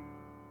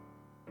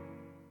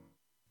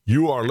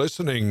 You are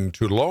listening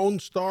to Lone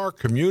Star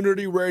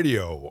Community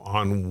Radio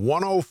on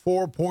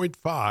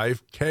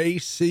 104.5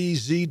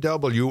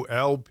 KCZW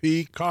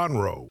LP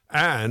Conroe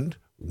and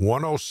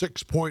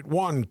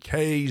 106.1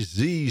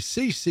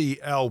 KZCC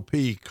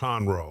LP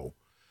Conroe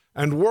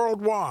and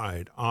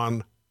worldwide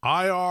on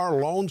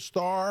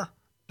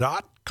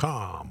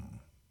irlonestar.com.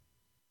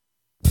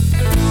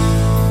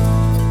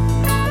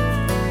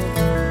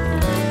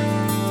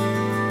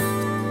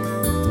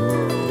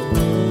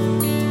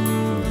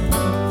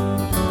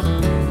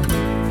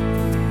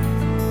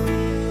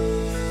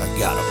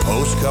 Got a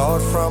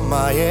postcard from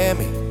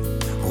Miami.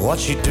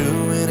 What's she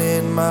doing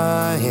in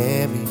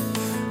Miami?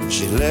 When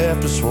she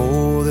left, I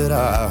swore that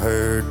I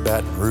heard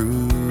Baton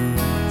Rouge.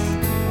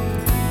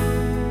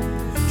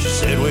 She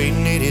said we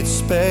needed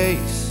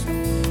space.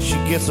 She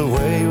gets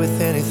away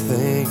with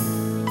anything.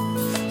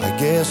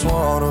 Guess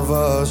one of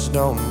us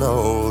don't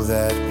know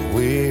that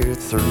we're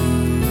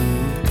through.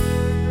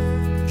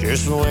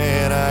 Just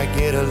when I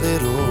get a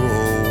little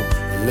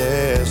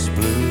less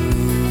blue,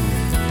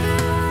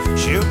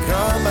 she'll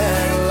come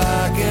back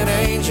like an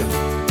angel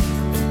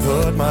and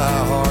put my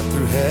heart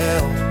through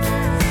hell.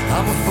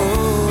 I'm a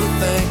fool to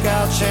think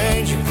I'll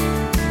change her.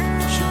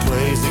 She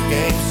plays the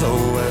game so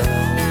well.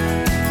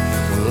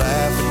 We'll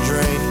laugh and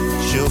drink,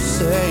 she'll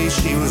say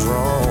she was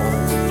wrong.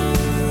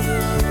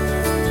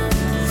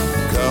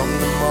 Come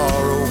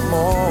tomorrow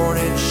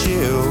morning,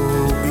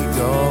 she'll be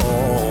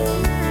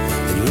gone.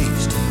 At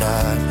least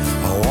tonight,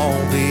 I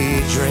won't be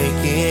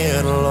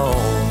drinking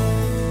alone.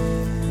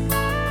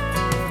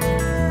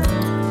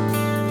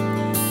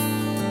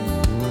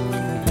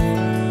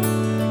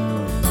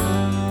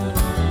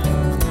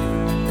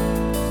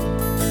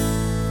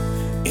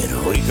 In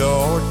a week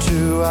or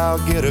two,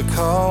 I'll get a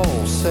call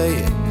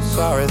saying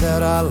sorry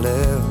that I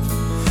left.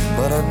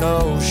 But I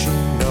know she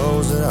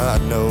knows that I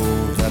know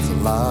that's a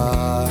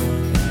lie.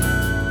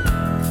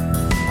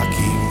 I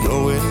keep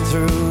going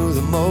through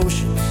the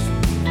motions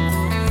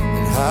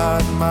and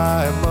hide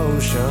my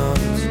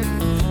emotions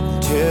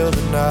until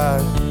the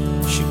night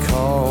she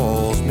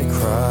calls me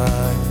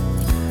crying.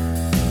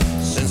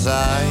 Since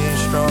I ain't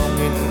strong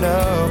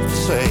enough to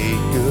say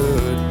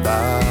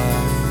goodbye,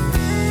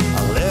 I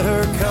let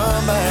her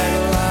come back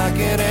like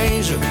an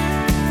angel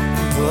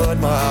and put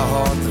my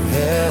heart through